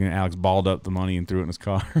 Fucking Alex balled up the money and threw it in his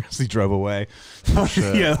car as he drove away.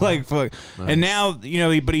 Yeah, like fuck. Nice. And now, but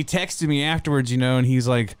he texted me afterwards, and he's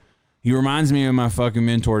like, he reminds me of my fucking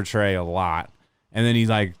mentor Trey a lot. And then he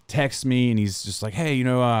like texts me and he's just like, hey, he's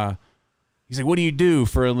like, what do you do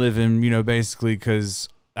for a living? Basically, because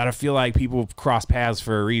I feel like people cross paths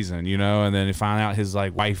for a reason, And then he found out his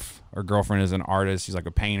like wife or girlfriend is an artist. She's like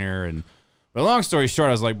a painter. But long story short,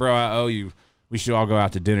 I was like, bro, I owe you. We should all go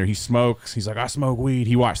out to dinner. He smokes. He's like, I smoke weed.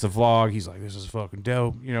 He watched the vlog. He's like, this is fucking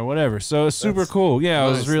dope. Whatever. So it's super cool. Yeah,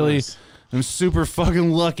 I'm super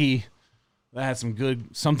fucking lucky. I had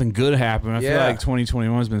something good happen. I feel like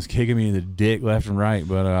 2021 has been kicking me in the dick left and right.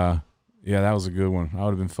 But yeah, that was a good one. I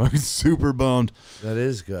would have been fucking super bummed. That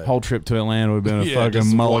is good. Whole trip to Atlanta would have been a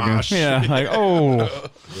fucking mulligan. Wash. Yeah, like, oh.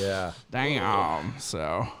 Yeah. Damn.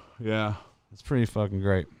 So, yeah, it's pretty fucking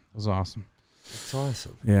great. It was awesome. It's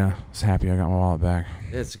awesome. Yeah, I was happy I got my wallet back.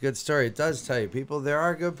 It's a good story. It does tell you there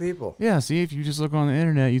are good people. Yeah, see, if you just look on the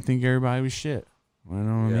internet, you think everybody was shit. You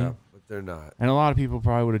know what I mean? But they're not. And a lot of people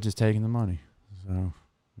probably would have just taken the money. So,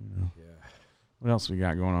 Yeah. What else we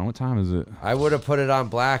got going on? What time is it? I would have put it on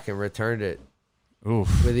black and returned it.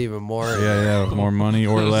 Oof. With even more. Yeah, with more money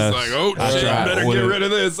or less. Like, oh, shit, I better get rid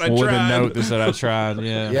of this. I tried. With a note that said I tried.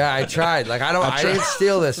 Yeah. Yeah, I tried. Like, I didn't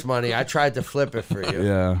steal this money. I tried to flip it for you.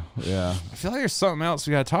 Yeah. I feel like there's something else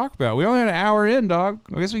we got to talk about. We only had an hour in, dog.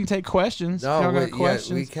 I guess we can take questions. No,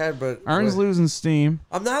 we can, but Ern's losing steam.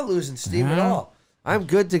 I'm not losing steam at all. I'm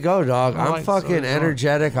good to go, dog. I'm fucking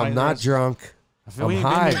energetic. I'm not drunk. I'm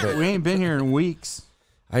high. We ain't been here in weeks.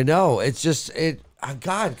 I know. It's just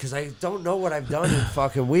God, because I don't know what I've done in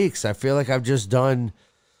fucking weeks. I feel like I've just done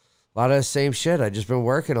a lot of the same shit. I've just been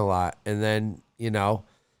working a lot. And then,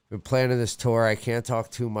 been planning this tour. I can't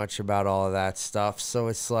talk too much about all of that stuff. So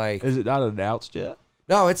it's like... Is it not announced yet?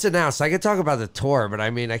 No, it's announced. I can talk about the tour, but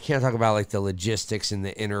I mean, I can't talk about like the logistics and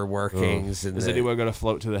the inner workings. And Is anyone going to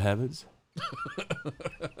float to the heavens?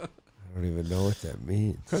 I don't even know what that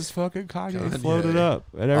means. Because fucking Kanye floated up.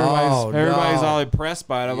 And everybody's all impressed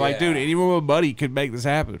by it. I'm like, dude, anyone with a buddy could make this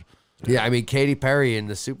happen. Yeah, I mean, Katy Perry in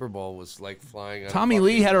the Super Bowl was like flying. Tommy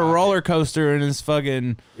Lee had a roller coaster in his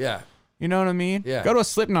fucking... Yeah. You know what I mean? Yeah. Go to a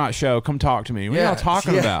Slipknot show. Come talk to me. What are y'all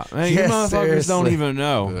talking about? Man, you motherfuckers seriously. Don't even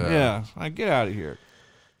know. Yeah. Like, get out of here.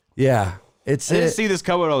 Yeah. I didn't see this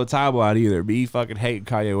coming on the timeline either. Me fucking hating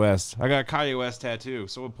Kanye West. I got a Kanye West tattoo.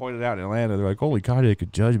 Someone pointed out in Atlanta. They're like, only Kanye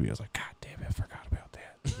could judge me. I was like, God damn it, I forgot about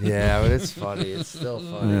that. Yeah, but it's funny. It's still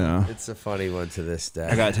funny. Yeah. It's a funny one to this day.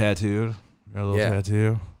 I got tattooed. Got a little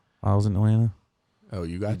tattoo. I was in Atlanta. Oh,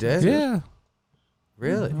 you got did? Yeah.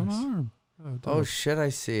 Really? On my arm. Oh, shit, I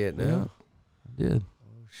see it now. Yeah, I did.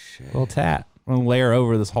 Oh, shit. Little tat. I'm going to layer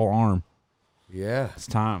over this whole arm. Yeah. It's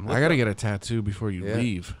time. I got to get a tattoo before you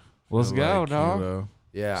leave. Let's go, dog.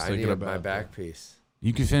 Yeah, I need my back piece.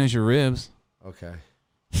 You can finish your ribs. Okay.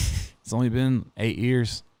 It's only been 8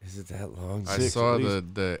 years. Is it that long? I Six saw at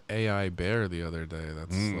least. the AI bear the other day.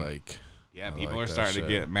 That's like, Yeah, I people like are that starting shit. to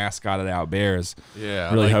get mascotted out bears. yeah,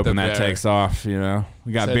 I Really like hoping the that bear. takes off. You know,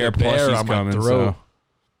 we got Said bear the bear plushies on my coming. throat.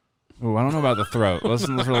 So, ooh, I don't know about the throat. Let's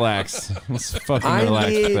relax. Let's fucking I relax.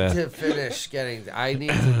 need Beth. to finish getting. I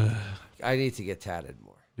need to get tatted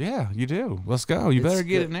more. Yeah, you do. Let's go. You better It's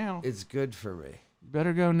get good- it now. It's good for me. You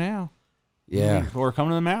better go now. Yeah. Or come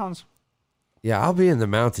to the mountains. Yeah, I'll be in the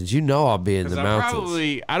mountains. You know I'll be in the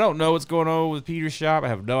mountains. I don't know what's going on with Peter's shop. I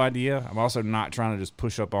have no idea. I'm also not trying to just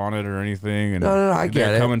push up on it or anything. And No, I get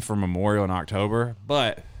they're it. coming for Memorial in October,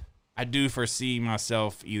 but I do foresee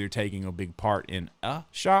myself either taking a big part in a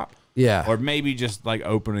shop Yeah. or maybe just like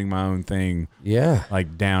opening my own thing, Yeah.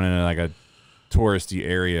 like down in like a touristy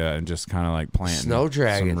area and just kind of like planting Snow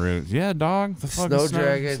dragon. some roots. Yeah, dog. The fucking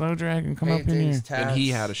Snow dragon, come up in here. Paintings, And he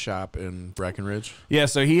tats. had a shop in Breckenridge. Yeah,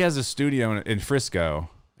 so he has a studio in Frisco,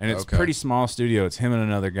 and it's Okay. pretty small studio. It's him and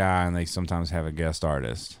another guy, and they sometimes have a guest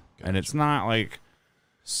artist. And it's not like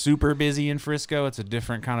super busy in Frisco. It's a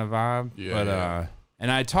different kind of vibe. Yeah, But yeah.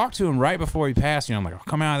 and I talked to him right before he passed. You know, I'm like, I'll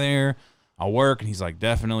come out there, I'll work, and he's like,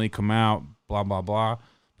 definitely come out, blah blah blah.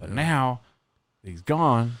 But now that he's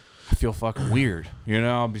gone, I feel fucking weird. You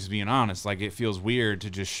know, I'm just being honest. Like it feels weird to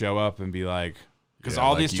just show up and be like, because Yeah,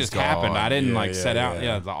 all like this he's just happened. I gone. didn't Yeah, like set yeah, out. yeah.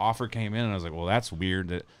 Yeah, the offer came in, and I was like, well, that's weird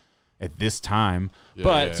that at this time. Yeah,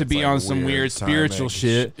 but yeah, to it's be like on some weird weird timing spiritual and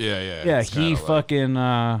shit. Yeah. Yeah, it's he kinda like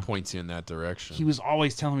fucking points you in that direction. he was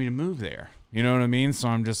always telling me to move there. You know what I mean? So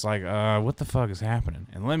I'm just like, what the fuck is happening?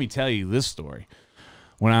 And let me tell you this story.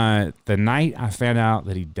 When the night I found out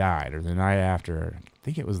that he died, or the night after, I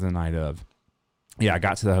think it was the night of. Yeah, I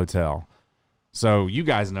got to the hotel. So you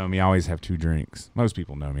guys know me. I always have 2 drinks. Most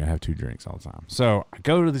people know me. I have 2 drinks all the time. So I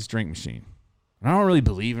go to this drink machine. And I don't really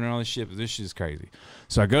believe in all this shit, but this shit is crazy.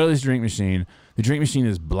 So I go to this drink machine. The drink machine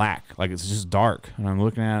is black. Like, it's just dark. And I'm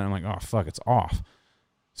looking at it, and I'm like, oh, fuck, it's off.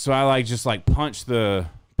 So I, just punch the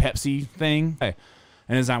Pepsi thing.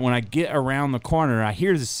 And when I get around the corner, I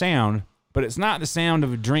hear the sound, but it's not the sound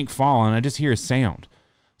of a drink falling. I just hear a sound.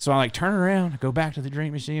 So I, turn around, I go back to the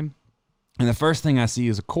drink machine, and the first thing I see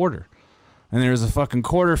is a quarter. And there's a fucking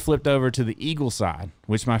quarter flipped over to the eagle side,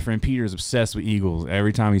 which my friend Peter is obsessed with eagles.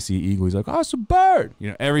 Every time he sees eagle, he's like, oh, it's a bird. You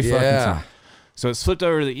know, every fucking time. So it's flipped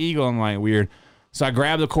over to the eagle. I'm like, weird. So I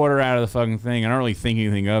grab the quarter out of the fucking thing. I don't really think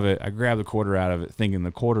anything of it. I grab the quarter out of it thinking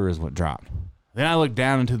the quarter is what dropped. Then I look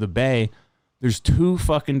down into the bay. There's 2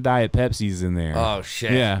 fucking Diet Pepsis in there. Oh,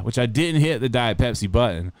 shit. Yeah, which I didn't hit the Diet Pepsi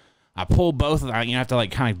button. I pull both of them. You have to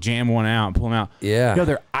kind of jam one out and pull them out. Yeah. Yo,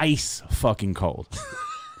 they're ice fucking cold.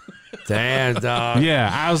 Damn, dog. Yeah,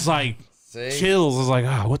 I was like, See? chills. I was like,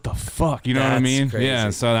 oh, what the fuck? You know what I That's mean? crazy. Yeah,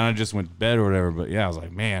 so then I just went to bed or whatever. But yeah, I was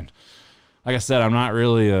like, man, like I said, I'm not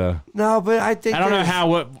really No, but I think I don't know there's-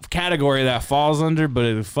 what category that falls under, but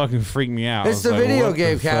it fucking freaked me out. I It's was the like, video what the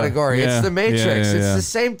game fuck? category. Yeah, It's the Matrix. yeah, It's yeah. the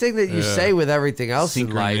same thing that you say with everything else in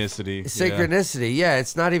life. Synchronicity, yeah. Synchronicity. Yeah,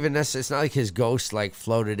 it's not even necessary. It's not like his ghost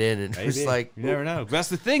floated in and it was Maybe. like, You never know. That's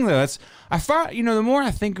the thing, though. I thought, the more I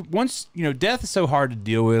think, once, death is so hard to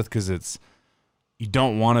deal with because you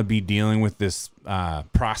don't want to be dealing with this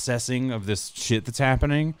processing of this shit that's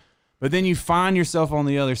happening. But then you find yourself on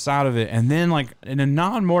the other side of it. And then, in a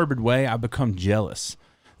non-morbid way, I become jealous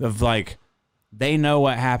of, they know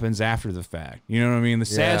what happens after the fact. You know what I mean? The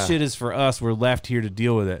sad Yeah. shit is for us. We're left here to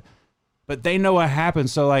deal with it. But they know what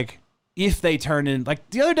happens. So, if they turned in,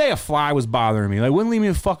 the other day, a fly was bothering me. Wouldn't leave me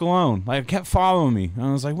the fuck alone. It kept following me. And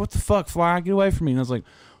I was like, what the fuck, fly? Get away from me. And I was like,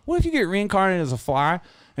 what if you get reincarnated as a fly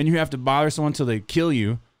and you have to bother someone until they kill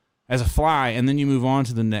you as a fly and then you move on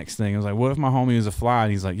to the next thing? I was like, what if my homie is a fly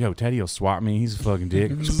and he's like, yo, Teddy will swat me. He's a fucking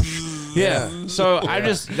dick. Yeah. So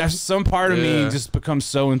that's some part of me just becomes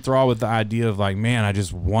so enthralled with the idea of man, I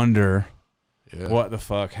just wonder what the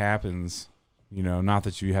fuck happens. Not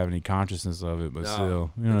that you have any consciousness of it, but No,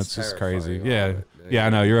 still, it's just crazy. terrifying, Yeah. all of it. Yeah, I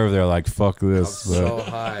know. You're over there fuck I'm this. so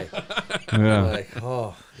high. Yeah. Like,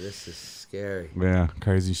 oh, this is scary. Yeah,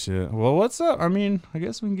 crazy shit. Well, what's up? I mean, I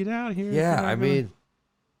guess we can get out of here. Yeah, I whatever. mean,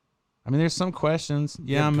 there's some questions.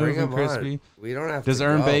 Yeah, I'm bring moving 'em crispy. on. We don't have Does to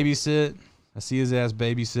Ern go. babysit? I see his ass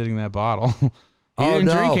babysitting that bottle. He Oh, didn't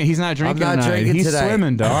no. drink it. He's not drinking I'm not tonight. drinking He's today.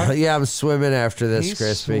 swimming, dog. Yeah, I'm swimming after this, He's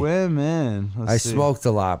Crispy. swimming. Let's I see. smoked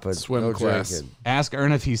a lot, but Swim no class. drinking. Ask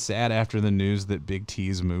Ern if he's sad after the news that Big T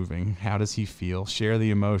is moving. How does he feel? Share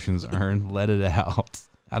the emotions, Ern. Let it out.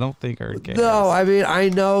 I don't think Erd cares. No, I mean, I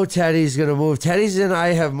know Teddy's going to move. Teddy's and I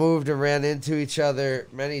have moved and ran into each other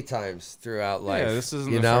many times throughout life. Yeah, this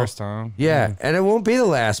isn't you the know? first time. Yeah, and it won't be the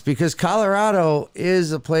last because Colorado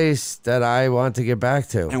is a place that I want to get back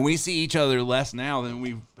to. And we see each other less now than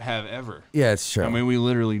we have ever. Yeah, it's true. I mean, we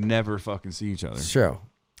literally never fucking see each other. it's true.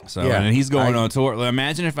 So, Yeah, and he's going on tour.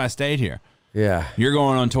 Imagine if I stayed here. Yeah, You're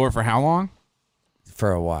going on tour for how long?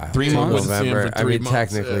 for a while. 3 months? November. For I 3 mean, months,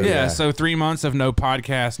 technically, Yeah, so 3 months of no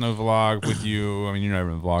podcast, no vlog with you. I mean, you're not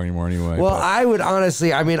even vlogging anymore anyway. Well, but- I would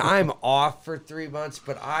honestly, I mean, I'm off for 3 months,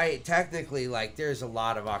 but I technically, like, there's a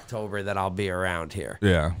lot of October that I'll be around here.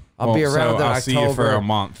 yeah. I'll be around in I'll see you for October. a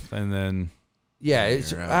month, and then Yeah,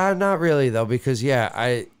 it's not really though, because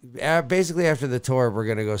basically after the tour, we're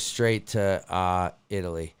gonna go straight to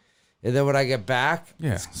Italy, and then when I get back,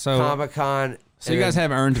 Yeah, so- Comic-Con. so you guys have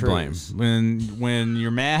earned to blame when you're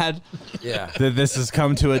mad. Yeah. That this has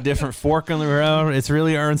come to a different fork in the road. It's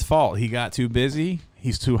really Ern's fault. He got too busy.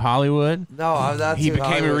 He's too Hollywood. No, I'm not. He too became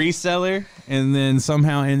Hollywood. a reseller and then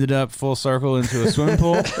somehow ended up full circle into a swimming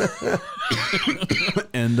pool.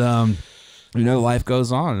 And life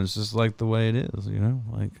goes on. It's just like the way it is,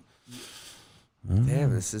 like.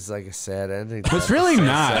 Damn, this is like a sad ending. It's really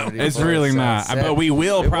not. It's really not. But we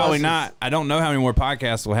will It probably wasn't. not. I don't know how many more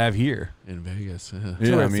podcasts we'll have here. In Vegas.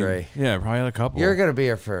 Two or three. Yeah, probably a couple. You're gonna be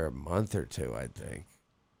here for a month or two, I think.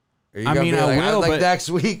 Are you I gonna mean, be I will, like but- next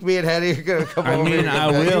week, me and Hetty are gonna come I over. mean, and I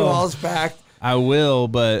get will. Walls packed. I will,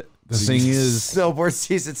 but the thing is, snowboard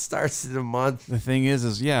season starts in a month.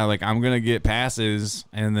 yeah, like I'm gonna get passes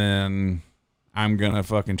and then I'm gonna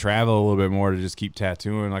fucking travel a little bit more to just keep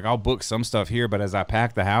tattooing. Like I'll book some stuff here, but as I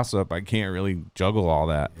pack the house up, I can't really juggle all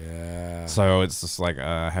that. Yeah. So it's just like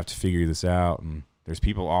I have to figure this out. And there's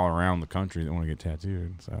people all around the country that want to get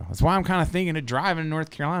tattooed. So that's why I'm kind of thinking of driving to North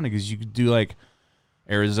Carolina, because you could do like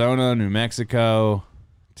Arizona, New Mexico,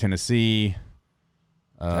 Tennessee,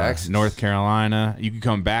 Texas. North Carolina. You could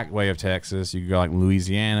come back way of Texas. You could go like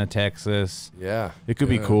Louisiana, Texas. Yeah. It could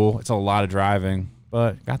be cool. It's a lot of driving,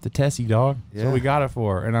 but got the Tessie, dog. That's Yeah. what we got it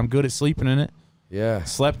for. And I'm good at sleeping in it. Yeah.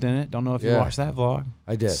 Slept in it. Don't know if you Yeah. watched that vlog.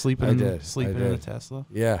 I did. Sleeping I in did. sleeping I in a did. Tesla.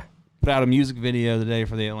 Yeah. Put out a music video today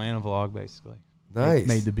for the Atlanta vlog, basically. Nice.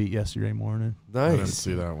 Made the beat yesterday morning. I didn't Nice.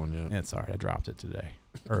 see that one yet. Yeah, sorry, I dropped it today.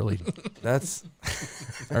 Early. That's.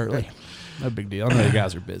 Early. No big deal. I know you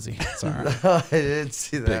guys are busy. It's all right. I didn't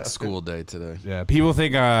see that. Big school day today. Yeah, people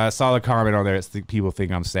think I saw the comment on there. People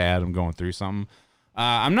think I'm sad. I'm going through something.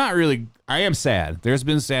 I'm not really. I am sad. There's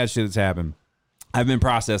been sad shit that's happened. I've been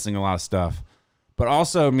processing a lot of stuff, but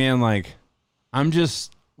also, man, like I'm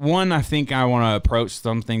just one. I think I want to approach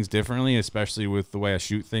some things differently, especially with the way I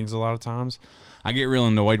shoot things. A lot of times, I get real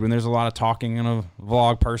annoyed when there's a lot of talking in a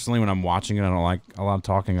vlog. Personally, when I'm watching it, I don't like a lot of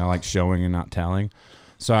talking. I like showing and not telling.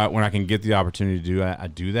 So when I can get the opportunity to do that, I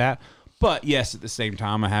do that. But yes, at the same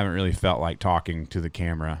time, I haven't really felt like talking to the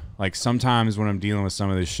camera. Like sometimes when I'm dealing with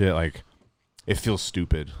some of this shit, like it feels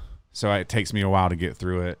stupid. So it takes me a while to get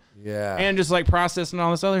through it. Yeah. And just like processing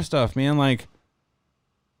all this other stuff, man. Like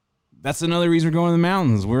that's another reason we're going to the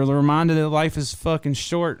mountains. We're reminded that life is fucking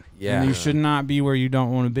short. Yeah. And you should not be where you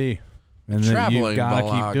don't want to be. And then Traveling you gotta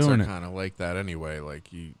vlogs keep doing are it. kind of like that anyway.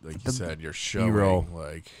 Like you said, you're B-roll. showing,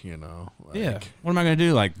 like, Yeah. What am I going to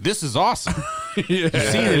do? Like, this is awesome. You see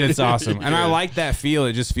that it's awesome. And I like that feel.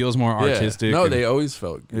 It just feels more artistic. No, and- they always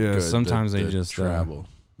felt good. Yeah, sometimes they the just, travel.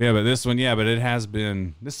 Yeah, but this one, but it has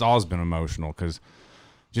been, this has always been emotional because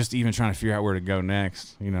just even trying to figure out where to go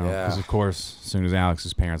next, because Yeah. of course, as soon as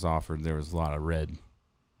Alex's parents offered, there was a lot of red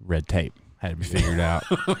tape had to be figured out.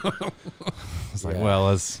 It's like, Yeah. well,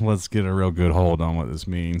 let's get a real good hold on what this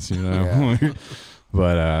means, Yeah.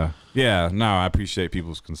 But I appreciate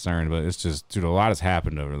people's concern, but it's just, dude, a lot has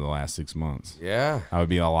happened over the last 6 months. Yeah. I would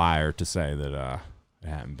be a liar to say that it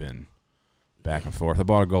hadn't been back and forth. I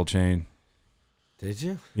bought a gold chain. Did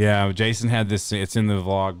you? Yeah, Jason had this. It's in the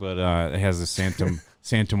vlog, but it has a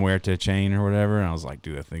Santa Muerte chain or whatever. And I was like,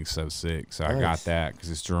 dude, that thing's so sick. So I got Nice. that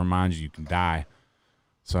because it's to remind you can die.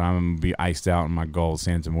 So I'm going to be iced out in my gold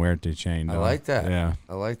Santa Muerte chain. I dog. like that. Yeah.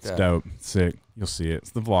 I like It's that. dope. It's sick. You'll see it.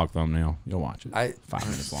 It's the vlog thumbnail. You'll watch it. 5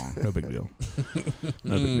 minutes long. No big deal.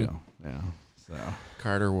 No big deal. Yeah.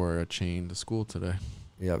 Carter wore a chain to school today.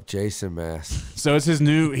 Yep. Jason mask. So it's he's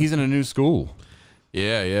in a new school.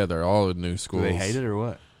 Yeah, they're all in new Do schools. they hate it or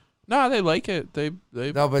what? No, they like it. They've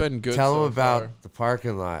No, but been good. tell so them about far. the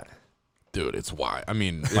parking lot. Dude, it's why. I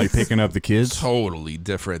mean, Like it's picking up the kids? totally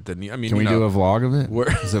different than. I mean, Can we do a vlog of it? Where-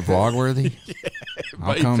 Is it vlog worthy?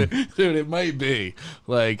 I'll come. Dude, it might be.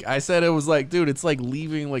 Like I said, it was like, dude, it's like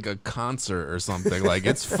leaving like a concert or something. Like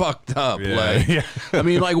it's fucked up. Yeah. I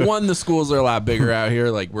mean, like the schools are a lot bigger out here.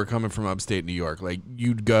 Like we're coming from upstate New York. Like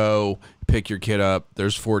you'd go pick your kid up.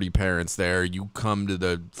 There's 40 parents there. You come to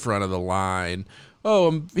the front of the line. Oh,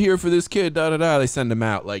 I'm here for this kid. Da da da. They send them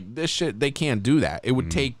out. Like this shit, they can't do that. It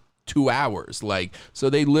would take 2 hours. Like so,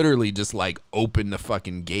 they literally just like open the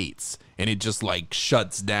fucking gates. And it just like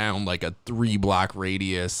shuts down like a 3-block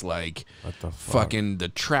radius. Like What the fuck? fucking the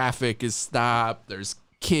traffic is stopped. There's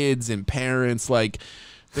kids and parents. Like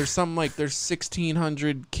there's something like there's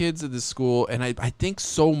 1,600 kids at this school. And I think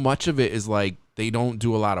so much of it is like they don't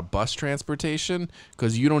do a lot of bus transportation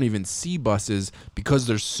because you don't even see buses because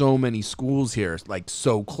there's so many schools here, like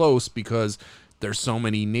so close because there's so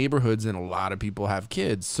many neighborhoods and a lot of people have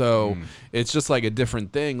kids. So it's just like a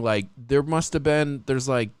different thing. Like there's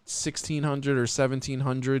like 1,600 or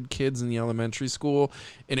 1,700 kids in the elementary school.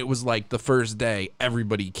 And it was like the first day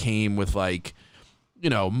everybody came with like, you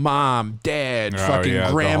know, mom, dad, fucking yeah,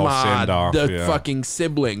 grandma, the the fucking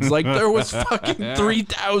siblings. Like there was fucking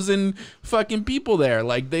 3,000 fucking people there.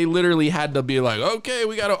 Like they literally had to be like, okay,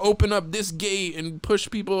 we got to open up this gate and push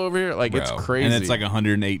people over here. Like it's crazy. And it's like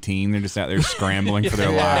 118. They're just out there scrambling for their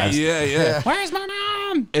lives. Yeah. Where's my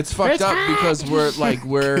mom? It's fucked up because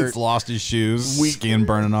we're He's lost his shoes, We- skin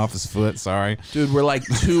burning off his foot. Sorry. dude, we're like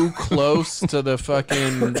too close to the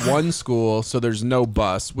fucking one school, so there's no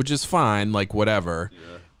bus, which is fine, like whatever.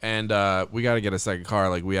 And we got to get a second car.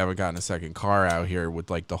 Like we haven't gotten a second car out here with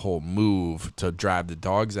like the whole move to drive the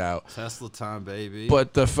dogs out. Tesla time, baby.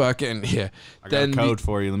 But the fucking I got a code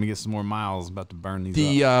for you. Let me get some more miles. I'm about to burn these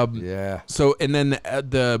the up. Yeah. So and then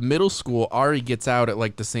the middle school Ari gets out at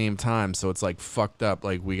like the same time, so it's like fucked up.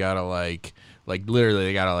 Like we gotta like literally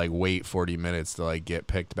they gotta like wait 40 minutes to like get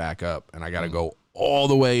picked back up, and I gotta go all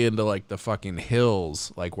the way into like the fucking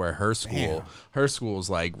hills, like where her school's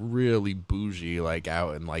like really bougie, like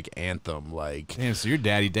out in like Anthem, like Damn, so your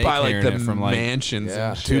daddy by like daycaring the it from like mansions Yeah.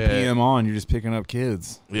 and 2 shit. p.m. on. You're just picking up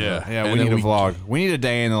kids. Yeah. Yeah, And we then need a we- vlog. We need a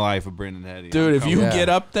day in the life of Brendan Heddy. Dude, if you Yeah. get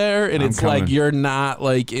up there and I'm it's like coming. you're not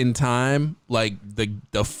like in time, like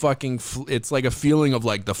the fucking it's like a feeling of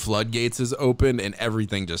like the floodgates is open and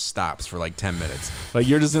everything just stops for like 10 minutes. Like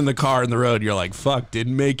you're just in the car in the road, you're like, fuck,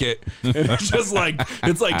 didn't make it. And it's just like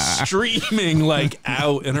it's like streaming like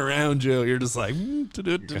out and around you. You're just like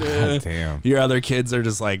God damn. Your other kids are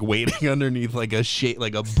just like waiting underneath like a shade,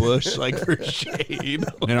 like a bush, like for shade.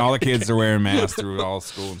 And all the kids are wearing masks through all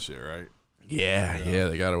school and shit, right? Yeah,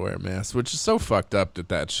 they gotta wear masks, which is so fucked up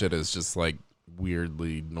that shit is just like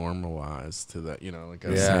weirdly normalized to that. You know, like I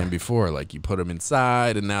was Yeah. saying before, like you put them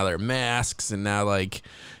inside, and now they're masks, and now like,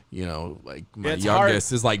 you know, like my It's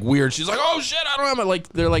youngest is like weird. She's like, "Oh shit, I don't have it." Like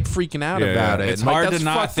they're like freaking out about it. It's And, like, hard that's to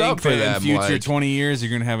not fucked think up for that in them, future like- 20 years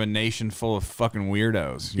you're gonna have a nation full of fucking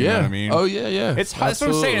weirdos. You know what I mean? Oh yeah. It's that's what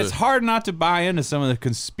I'm saying. It's hard not to buy into some of the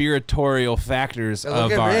conspiratorial factors look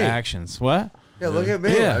of at our me. actions. What? Yeah, look at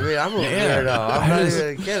me. Yeah. I mean, I'm a Yeah. weirdo. I'm I not just-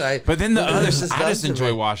 even a kid. But then the other, this is I done just to enjoy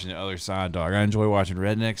me. watching the other side, dog. I enjoy watching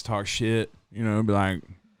rednecks talk shit. You know, be like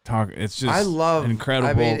talk. It's just I love- incredible.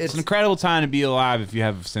 I mean, it's an incredible time to be alive if you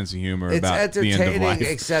have a sense of humor It's about the end of entertaining, life.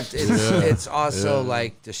 except it's also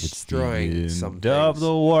like destroying some End of things.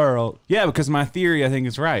 the world. Yeah, because my theory, I think,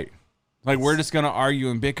 is right. Like we're just gonna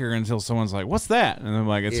argue and bicker until someone's like, "What's that?" And I'm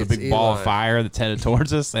like, "It's a It's big ball of Elon. fire that's headed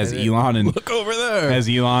towards us." As And then- Elon and Look over there. as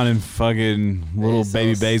Elon and fucking little Bezos.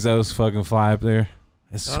 baby Bezos fucking fly up there.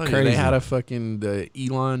 It's Oh, yeah, crazy. they had a fucking the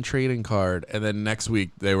Elon trading card, and then next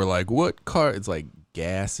week they were like, "What card?" It's like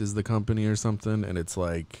Gas is the company or something, and it's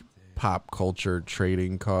like pop culture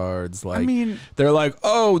trading cards. Like, mean- they're like,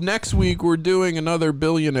 "Oh, next week we're doing another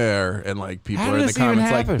billionaire," and like people How are did in the this even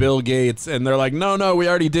comments like happen? Bill Gates, and they're like, "No, we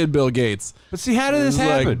already did Bill Gates." But see, how did this This is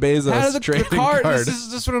like happen? Bezos how did the trading card? card. This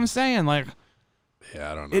is what I'm saying. Like,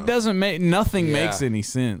 Yeah, I don't know. it doesn't make nothing Yeah. makes any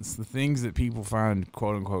sense. The things that people find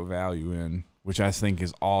quote unquote value in, which I think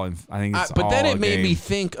is all. I think it's but then all it a made me game.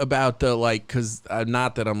 think about the like, because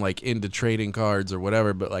not that I'm like into trading cards or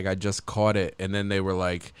whatever, but like I just caught it, and then they were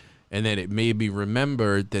like, and then it made me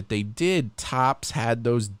remember that they did. Topps had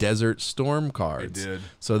those Desert Storm cards. did.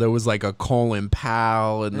 So there was like a Colin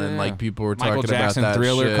Powell, and then Yeah. like people were Michael talking Jackson about that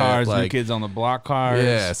Thriller shit, cards, New like, Kids on the Block cards.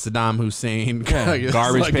 yeah, Saddam Hussein, Yeah, It's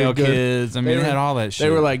Garbage like a Pail good- Kids. I mean, they it had were- all that shit. They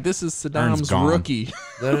were like, "This is Saddam's gone. rookie."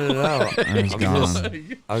 No. Ern's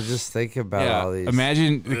gone. I was just thinking about all these.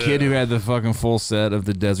 Imagine the kid who had the fucking full set of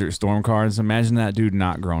the Desert Storm cards. Imagine that dude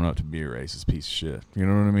not grown up to be a racist piece of shit. You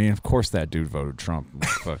know what I mean? Of course that dude voted Trump.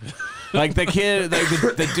 Like the kid, like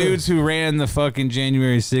the dudes who ran the fucking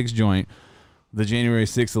January 6th joint the January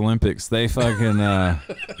 6th Olympics, they fucking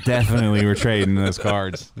definitely were trading those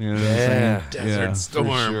cards. You know what I'm saying? Desert Storm.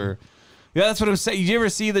 For sure. Yeah, that's what I'm saying. Did you ever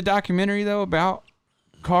see the documentary though about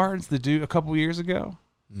cards? The dude a couple years ago.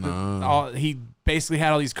 No. He basically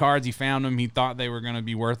had all these cards. He found them. He thought they were going to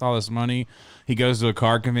be worth all this money. He goes to a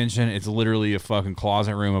card convention. It's literally a fucking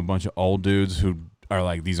closet room, a bunch of old dudes who are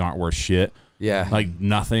like, these aren't worth shit. Yeah. Like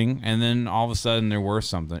nothing. And then all of a sudden they're worth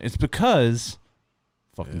something. It's because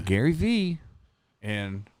fucking Gary Vee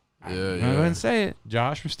and I'm going to go ahead and say it,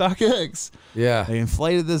 Josh from StockX. Yeah. They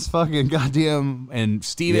inflated this fucking goddamn, and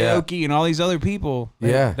Steve Aoki and all these other people.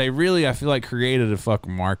 They really, I feel like, created a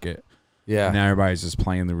fucking market. Yeah. And now everybody's just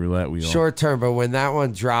playing the roulette wheel. Short term, but when that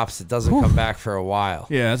one drops, it doesn't come back for a while.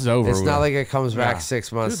 Yeah, it's over. It's not like it comes back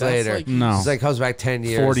 6 months later. like- No. It's like it comes back 10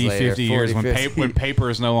 years 40, later. 50 years 40, when 50. when paper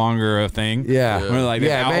is no longer a thing. Yeah. When, like, they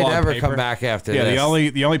Yeah, it may outlawed never paper. come back after Yeah,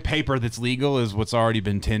 this. the only paper that's legal is what's already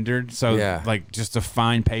been tendered. So like just a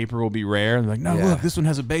fine paper will be rare. And like, no, look, this one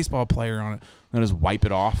has a baseball player on it. They'll just wipe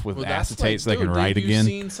it off with acetate so they can write again.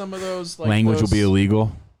 Seen some of those, like, Language will be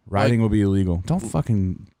illegal. Writing like- will be illegal. Don't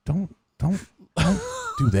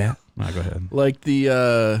do that. No, go ahead. like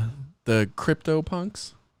the crypto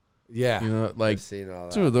punks. Yeah. You know, like, I've seen all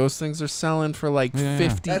that. dude, those things are selling for like Yeah.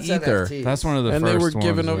 50 That's ether. NFTs. That's one of the And first they were ones,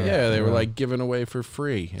 giving away, they were Yeah. like giving away for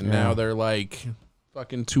free, and Yeah. now they're like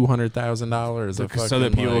fucking $200,000 so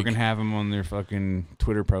that people can have them on their fucking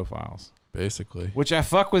Twitter profiles. basically. Which I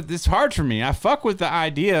fuck with. It's hard for me. I fuck with the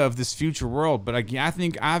idea of this future world, but I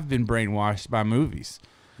think I've been brainwashed by movies.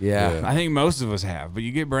 Yeah. I think most of us have. But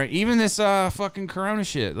you get even this fucking Corona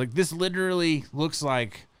shit. Like this literally looks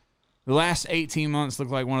like the last 18 months look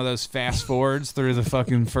like one of those fast forwards through the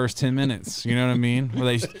fucking first 10 minutes. You know what I mean? Where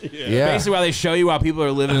they basically while they show you while people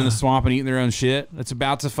are living in the swamp and eating their own shit, it's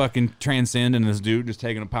about to fucking transcend into this dude just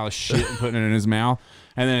taking a pile of shit and putting it in his mouth.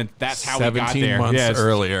 And then that's how we got 17 there. months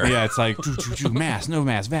earlier. Yeah, it's like mask, no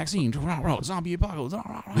mask, vaccine, zombie apocalypse.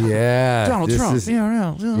 Yeah. Donald this Trump. is-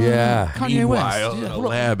 Yeah. Kanye Meanwhile, West. in a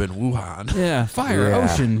lab in Wuhan. Yeah, fire, Yeah.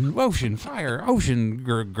 ocean, fire, ocean,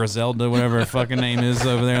 Griselda, whatever her fucking name is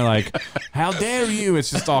over there. Like, how dare you?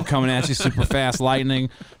 It's just all coming at you super fast, lightning.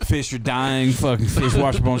 Fish are dying, fucking fish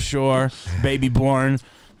wash up on shore, baby born,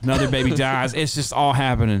 another baby dies. It's just all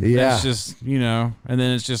happening. Yeah. It's just, and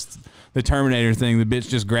then it's just the Terminator thing. The bitch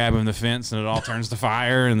just grabbing the fence and it all turns to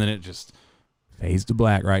fire, and then it just fades to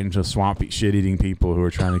black right into swampy shit-eating people who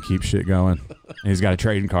are trying to keep shit going. And he's got a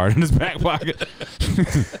trading card in his back pocket.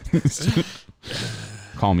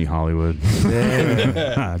 Call me Hollywood.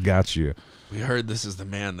 I got you. We heard this is the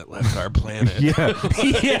man that left our planet. Yeah.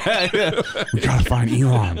 We gotta find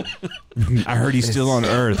Elon. I heard he's still on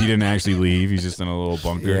Earth. He didn't actually leave. He's just in a little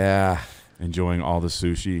bunker Yeah. enjoying all the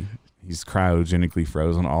sushi. He's cryogenically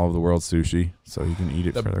frozen all of the world's sushi so he can eat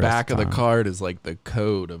it The for the back rest of of the time. card is like the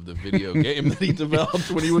code of the video game that he developed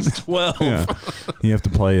when he was 12. Yeah. You have to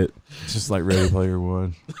play it. It's just like Ready Player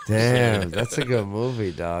One. Damn, that's a good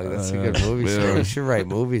movie, dog. That's a good movie. yeah. You should write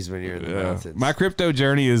movies when you're in the mountains. My crypto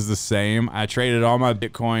journey is the same. I traded all my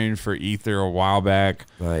Bitcoin for Ether a while back.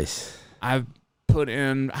 Nice. I put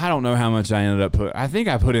in, I don't know how much I ended up I think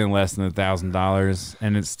I put in less than $1,000,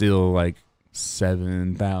 and it's still like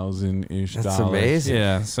 $7,000-ish. That's amazing.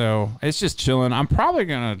 Yeah, so it's just chilling. I'm probably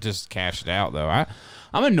gonna just cash it out though.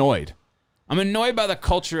 I'm annoyed. I'm annoyed by the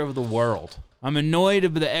culture of the world. I'm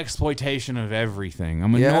annoyed by the exploitation of everything.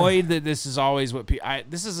 I'm annoyed that this is always what people.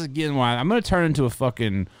 This is again why I'm gonna turn into a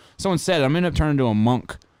fucking. Someone said I'm gonna end up turning into a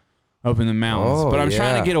monk up in the mountains, but I'm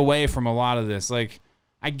trying to get away from a lot of this. Like,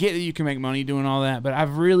 I get that you can make money doing all that, but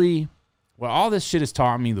I've really, all this shit has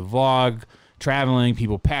taught me, the vlog, traveling,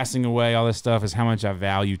 people passing away, all this stuff, is how much I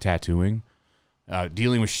value tattooing.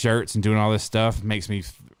 Dealing with shirts and doing all this stuff makes me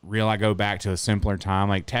I go back to a simpler time.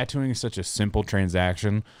 Like, tattooing is such a simple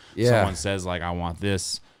transaction. Yeah. Someone says, like, I want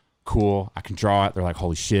this. Cool. I can draw it. They're like,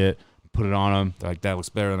 holy shit. Put it on them. They're like, that looks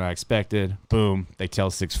better than I expected. Boom. They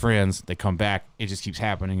tell 6 friends. They come back. It just keeps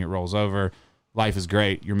happening. It rolls over. Life is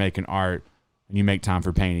great. You're making art. And you make time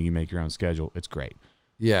for painting. You make your own schedule. It's great.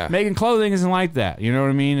 Yeah. Making clothing isn't like that. You know what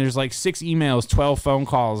I mean? There's like 6 emails, 12 phone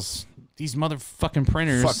calls. These motherfucking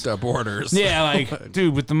printers. Fucked up orders. Yeah, like,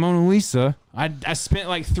 dude, with the Mona Lisa, I spent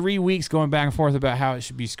like 3 weeks going back and forth about how it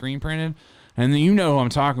should be screen printed. And then you know who I'm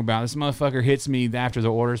talking about. This motherfucker hits me after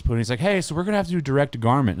the order's put in. He's like, hey, so we're going to have to do direct to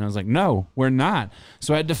garment. And I was like, no, we're not.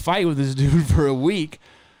 So I had to fight with this dude for a week.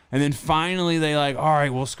 And then finally they like, all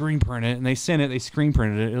right, we'll screen print it. And they sent it. They screen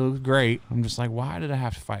printed it. It looked great. I'm just like, why did I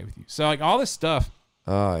have to fight with you? So like all this stuff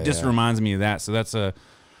just reminds me of that. So that's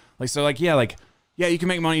yeah, you can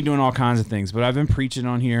make money doing all kinds of things. But I've been preaching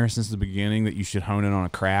on here since the beginning that you should hone in on a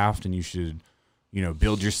craft and you should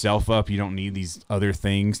build yourself up. You don't need these other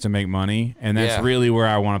things to make money. And that's Yeah. really where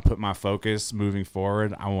I want to put my focus moving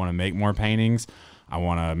forward. I want to make more paintings. I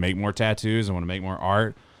want to make more tattoos. I want to make more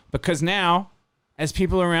art. Because now, as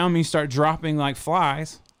people around me start dropping like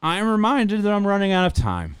flies, I am reminded that I'm running out of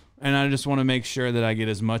time. And I just want to make sure that I get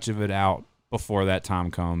as much of it out before that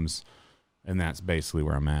time comes. And that's basically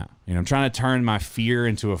where I'm at. I'm trying to turn my fear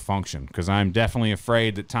into a function because I'm definitely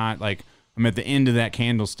afraid that time, like I'm at the end of that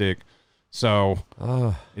candlestick. So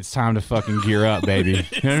it's time to fucking gear up, baby.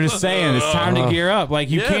 I'm just saying, it's time to gear up. Like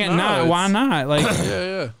you can't not. Why not? Like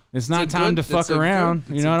it's not time to fuck around.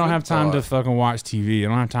 I don't have time to fucking watch TV. I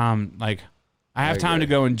don't have time. Like I have time to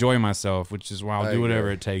go enjoy myself, which is why I'll do whatever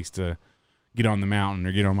it takes to get on the mountain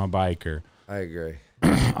or get on my bike or I agree.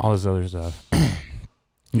 all this other stuff.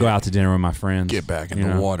 Go out to dinner with my friends. Get back in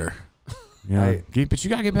the water. But you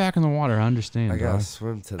gotta get back in the water. I understand. I gotta dog.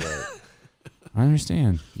 swim tonight. I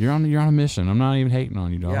understand. You're on a mission. I'm not even hating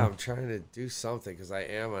on you, dog. Yeah, I'm trying to do something because I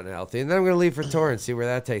am unhealthy, and then I'm gonna leave for tour and see where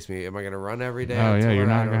that takes me. Am I gonna run every day? Oh on yeah, tour? you're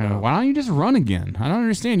not I don't gonna. know. Why don't you just run again? I don't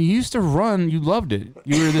understand. You used to run. You loved it.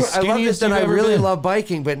 You were the I love this, skinniest and you've I ever really been. love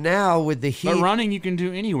biking, but now with the heat, But running you can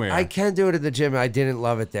do anywhere. I can do it in the gym. I didn't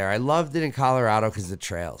love it there. I loved it in Colorado because the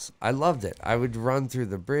trails. I loved it. I would run through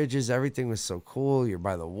the bridges. Everything was so cool. You're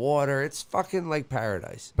by the water. It's fucking like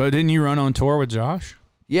paradise. But didn't you run on tour with Josh?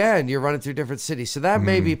 Yeah, and you're running through different cities, so that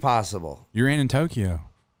may be possible. You ran in Tokyo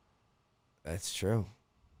That's true.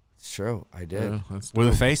 It's true. I did. with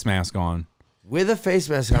a face mask on. With a face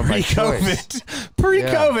mask on my choice.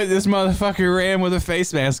 Pre-COVID, this motherfucker ran with a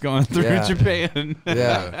face mask on through Yeah. Japan.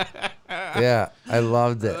 Yeah. Yeah. I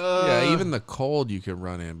loved it. Yeah, even the cold you could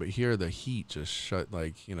run in, but here the heat just shut.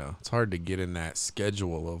 Like it's hard to get in that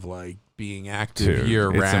schedule of like being active Dude,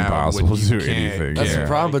 year it's round. impossible when to you do can't- anything. That's Yeah. the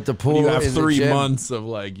problem, but the pool You have in the 3 gym, months of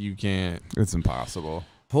like you can't. It's impossible.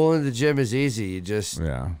 pool in the gym is easy. You just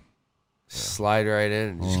Yeah. slide right in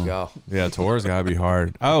and just go. Yeah, tour's gotta be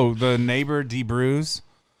hard. Oh, the neighbor DeBruce.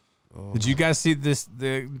 Did you guys see this?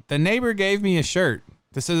 The neighbor gave me a shirt.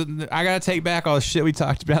 This is I gotta take back all the shit we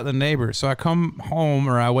talked about the neighbor. So I come home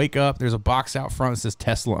or I wake up. There's a box out front that says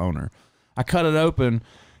Tesla owner. I cut it open.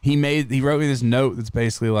 He wrote me this note that's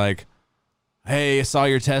basically like, "Hey, I saw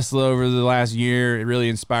your Tesla over the last year. It really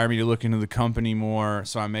inspired me to look into the company more.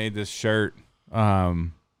 So I made this shirt.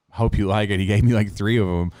 Hope you like it." He gave me like 3 of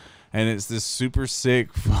them. And it's this super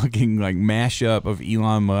sick fucking like mashup of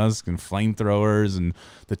Elon Musk and flamethrowers and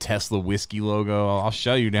the Tesla whiskey logo. I'll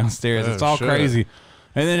show you downstairs. Oh, It's all shit. crazy.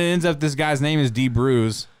 And then it ends up this guy's name is D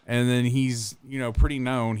Bruce. And then he's, pretty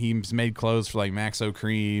known. He's made clothes for like Maxo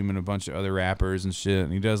Cream and a bunch of other rappers and shit.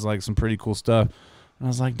 And he does like some pretty cool stuff. And I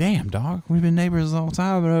was like, damn, dog, we've been neighbors the whole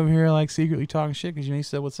time, but over here like secretly talking shit because he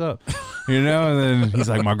said, what's up? And then he's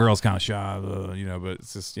like, my girl's kind of shy, but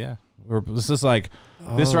it's just, yeah. It's just like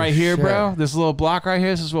this right here, shit. bro. This little block right here.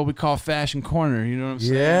 This is what we call Fashion Corner. You know what I'm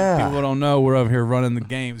saying? Yeah. People don't know we're over here running the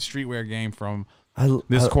game, the streetwear game from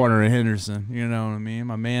this corner of Henderson. You know what I mean?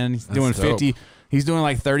 My man, he's doing 50. He's doing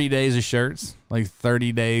like 30 days of shirts, like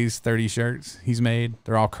 30 days, 30 shirts he's made.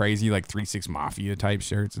 They're all crazy, like 3-6 Mafia type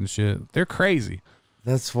shirts and shit. They're crazy.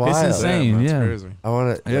 That's wild. It's insane. That's Yeah. crazy. I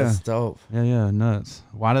want to. Yeah. That's dope. Yeah, nuts.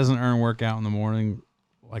 Why doesn't Ern work out in the morning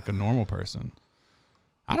like a normal person?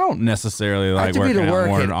 I don't necessarily I like have to be working to out work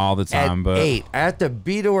morning all the time, at but 8. I have to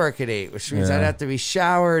be to work at 8, which means Yeah. I'd have to be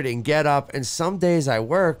showered and get up. And some days I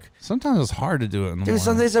work. sometimes it's hard to do it in the Dude, morning.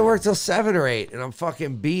 some days I work till 7 or 8, and I'm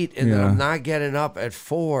fucking beat, and then Yeah. I'm not getting up at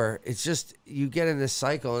 4. It's just you get in this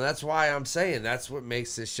cycle, and that's why I'm saying that's what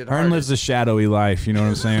makes this shit hard. Ern lives a shadowy life, you know what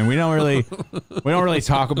I'm saying? We don't really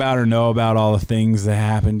talk about or know about all the things that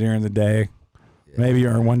happen during the day. Maybe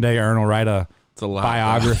one day Ern will write a It's a lot.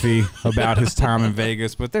 biography about his time in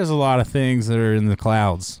Vegas, but there's a lot of things that are in the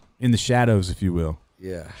clouds, in the shadows, if you will.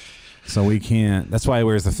 Yeah. So we can't. That's why he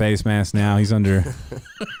wears the face mask now. He's under.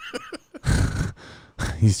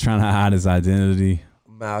 He's trying to hide his identity.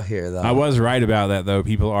 I'm out here though. I was right about that though.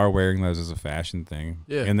 People are wearing those as a fashion thing.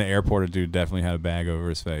 Yeah. In the airport, a dude definitely had a bag over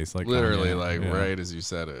his face, like Literally, Kanye. like Yeah. right as you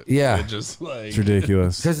said it. Yeah. It just like It's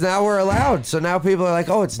ridiculous. Because now we're allowed. So now people are like,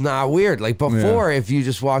 oh, it's not weird. Like before, if you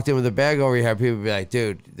just walked in with a bag over your head, people would be like,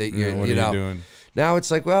 dude, that you're, What you are know. you doing? Now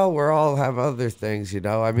it's like, well, we're all have other things, you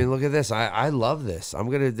know. I mean, look at this. I love this.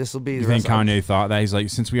 This will be. You the think rest- Kanye thought that? He's like,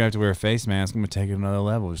 since we have to wear a face mask, I'm gonna take it another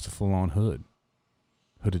level, just a full on hooded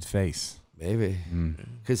face. Maybe.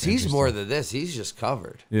 Because he's more than this. He's just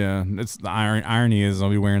covered. Yeah, it's the irony is I'll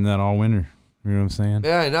be wearing that all winter. You know what I'm saying?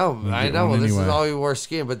 Yeah, I know. I get know. one Well, this anyway. is all we wore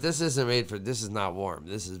skiing, but this isn't made for. This is not warm.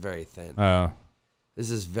 This is very thin. This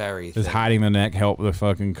is very thin. Does hiding the neck help the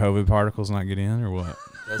fucking COVID particles not get in, or what?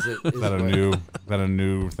 Does it? Is that a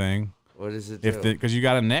new thing? What does it do? Because you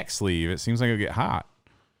got a neck sleeve, it seems like it'll get hot.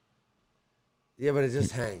 Yeah, but it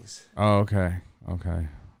just hangs. Oh, okay. Okay.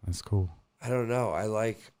 That's cool. I don't know. I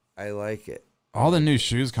like it. All the new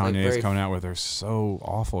shoes like Kanye is very- coming out with are so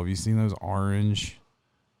awful. Have you seen those orange?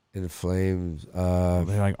 In flames.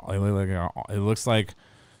 It looks like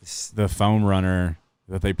the foam runner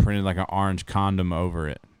that they printed like an orange condom over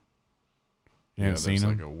it. You haven't seen them?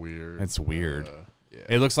 Like a weird. It's weird. Yeah.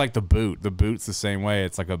 It looks like the boot. The boot's the same way.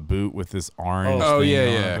 It's like a boot with this orange. Oh, thing yeah, on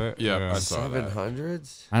yeah. it. Yeah, I saw that.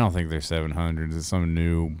 700s? I don't think they're 700s. It's some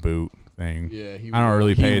new boot thing. Yeah, I don't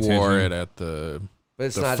really pay He wore attention. it at the But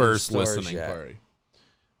it's the not first in stores listening yet. party.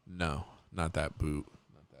 No, not that boot.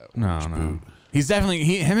 Not that No, orange no. boot. He's definitely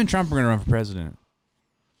him and Trump are gonna run for president.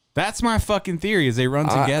 That's my fucking theory. Is they run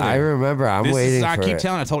together? I remember. I'm waiting I for keep it.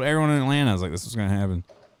 telling. I told everyone in Atlanta. I was like, "This is gonna happen.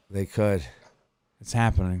 They could. It's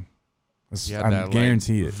happening. He had I that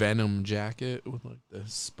guarantee like, it." Venom jacket with like the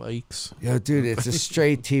spikes. Yo, dude, it's a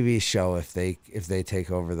straight TV show if they take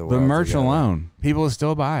over the world. The merch together. alone, people will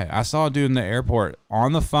still buy it. I saw a dude in the airport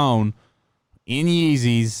on the phone in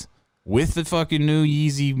Yeezys with the fucking new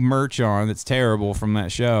Yeezy merch on that's terrible from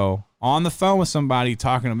that show, on the phone with somebody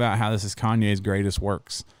talking about how this is Kanye's greatest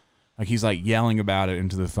works. Like he's like yelling about it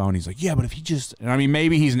into the phone. He's like, yeah, but if he just, and I mean,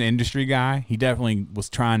 maybe he's an industry guy. He definitely was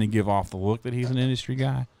trying to give off the look that he's an industry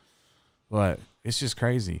guy, but it's just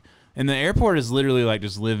crazy. And the airport is literally like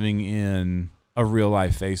just living in a real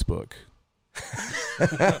life Facebook.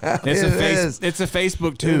 It's a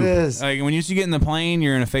Facebook too. It is. Like when you used to get in the plane,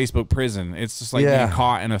 you're in a Facebook prison. It's just like Yeah. being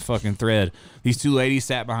caught in a fucking thread. These two ladies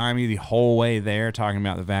sat behind me the whole way there talking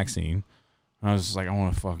about the vaccine. And I was just like, I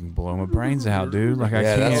want to fucking blow my brains out, dude. Like I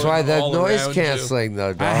Yeah, can't. that's why that All noise around you. canceling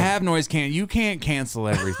though, dog. I have noise can. You can't cancel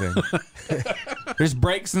everything. There's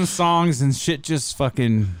breaks in songs and shit just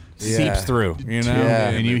fucking Yeah. seeps through, you know. Yeah.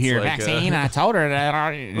 And you It's hear like, vaccine. I told her that.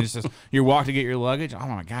 And it's just you walk to get your luggage. Oh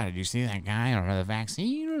my god, did you see that guy on the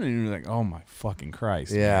vaccine? And you're like, oh my fucking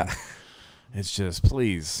Christ. Yeah. man. It's just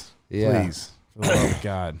please, Yeah. please, for the love of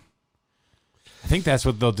God. I think that's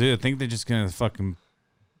what they'll do. I think they're just gonna fucking.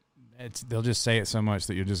 They'll just say it so much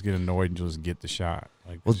that you'll just get annoyed and you'll just get the shot.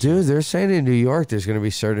 Like, Well, dude, they're saying in New York there's going to be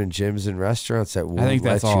certain gyms and restaurants that won't I think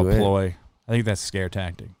that's let all you a in. ploy. I think that's scare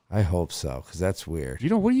tactic. I hope so, because that's weird. You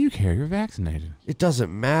know, what do you care? You're vaccinated. It doesn't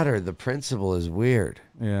matter. The principle is weird.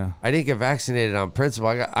 Yeah. I didn't get vaccinated on principle.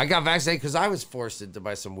 I got vaccinated because I was forced into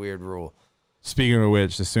by some weird rule. Speaking of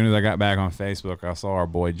which, as soon as I got back on Facebook, I saw our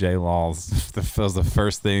boy Jay Laws. The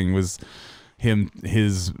first thing was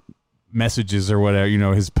his messages or whatever, you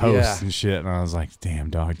know, his posts Yeah. and shit. And I was like, damn,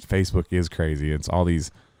 dog, Facebook is crazy. It's all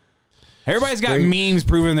these. Everybody's got Spring- memes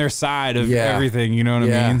proving their side of Yeah. everything. You know what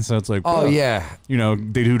Yeah. I mean? So it's like, Oh bro, yeah, you know, the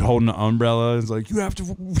dude holding an umbrella is like, you have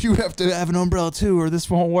to have an umbrella too, or this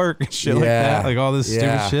won't work and shit like Yeah. that. Like all this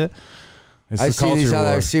Yeah. stupid shit. It's I the see these culture other.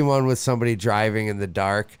 war. I've seen one with somebody driving in the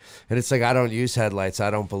dark, and it's like I don't use headlights.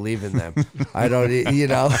 I don't believe in them. I don't. You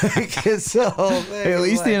know, like, it's the whole thing. Hey, at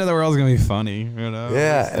least like, the end of the world's gonna be funny, you know.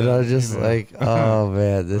 Yeah, and I'm just you know. like, oh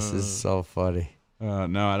man, this is so funny.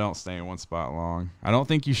 No, I don't stay in one spot long. I don't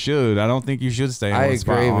think you should. I don't think you should stay in I one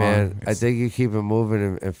spot agree, long. man. I It's- think you keep it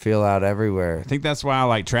moving and feel out everywhere. I think that's why I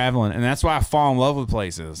like traveling, and that's why I fall in love with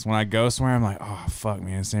places. When I go somewhere, I'm like, oh fuck,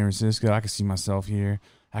 man, San Francisco. I can see myself here.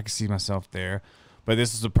 I can see myself there. But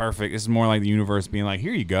this is This is more like the universe being like,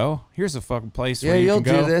 here you go. Here's a fucking place. Yeah, where you you'll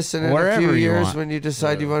can go do this, and in a wherever few you years, want. when you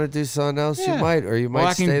decide you want to do something else, you Yeah. might, or you might Well,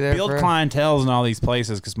 I can stay there build forever. clientels in all these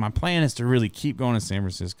places because my plan is to really keep going to San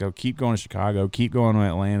Francisco, keep going to Chicago, keep going to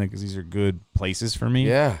Atlanta because these are good places for me.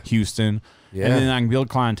 Yeah. Houston. Yeah. And then I can build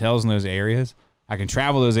clientels in those areas. I can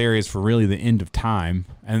travel those areas for really the end of time.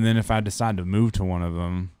 And then if I decide to move to one of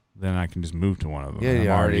them, then I can just move to one of them. Yeah, I'm you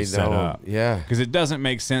already set know. up. Yeah, Because it doesn't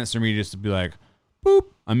make sense for me just to be like, boop,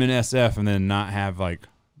 I'm in SF and then not have like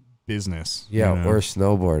business. yeah, you know? or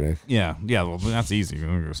snowboarding. Yeah. Well, that's easy. We're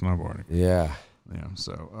going to go snowboarding. Yeah. Yeah.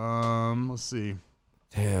 So, let's see.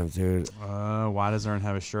 Damn, dude. Why does Ern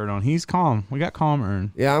have a shirt on? He's calm. We got calm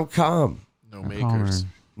Ern. Yeah, I'm calm. No Calm makers.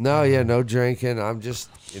 Ern. No, yeah, no drinking. I'm just,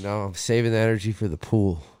 I'm saving the energy for the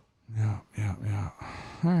pool. Yeah.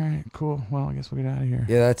 All right, cool. Well, I guess we'll get out of here.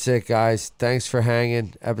 Yeah, that's it, guys. Thanks for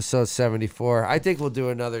hanging. Episode 74. I think we'll do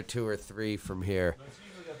another 2 or 3 from here.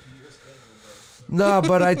 No,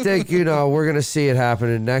 but I think, we're going to see it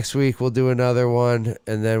happening. Next week, we'll do another one.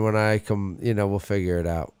 And then when I come, we'll figure it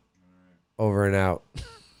out. Over and out.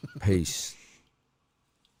 Peace.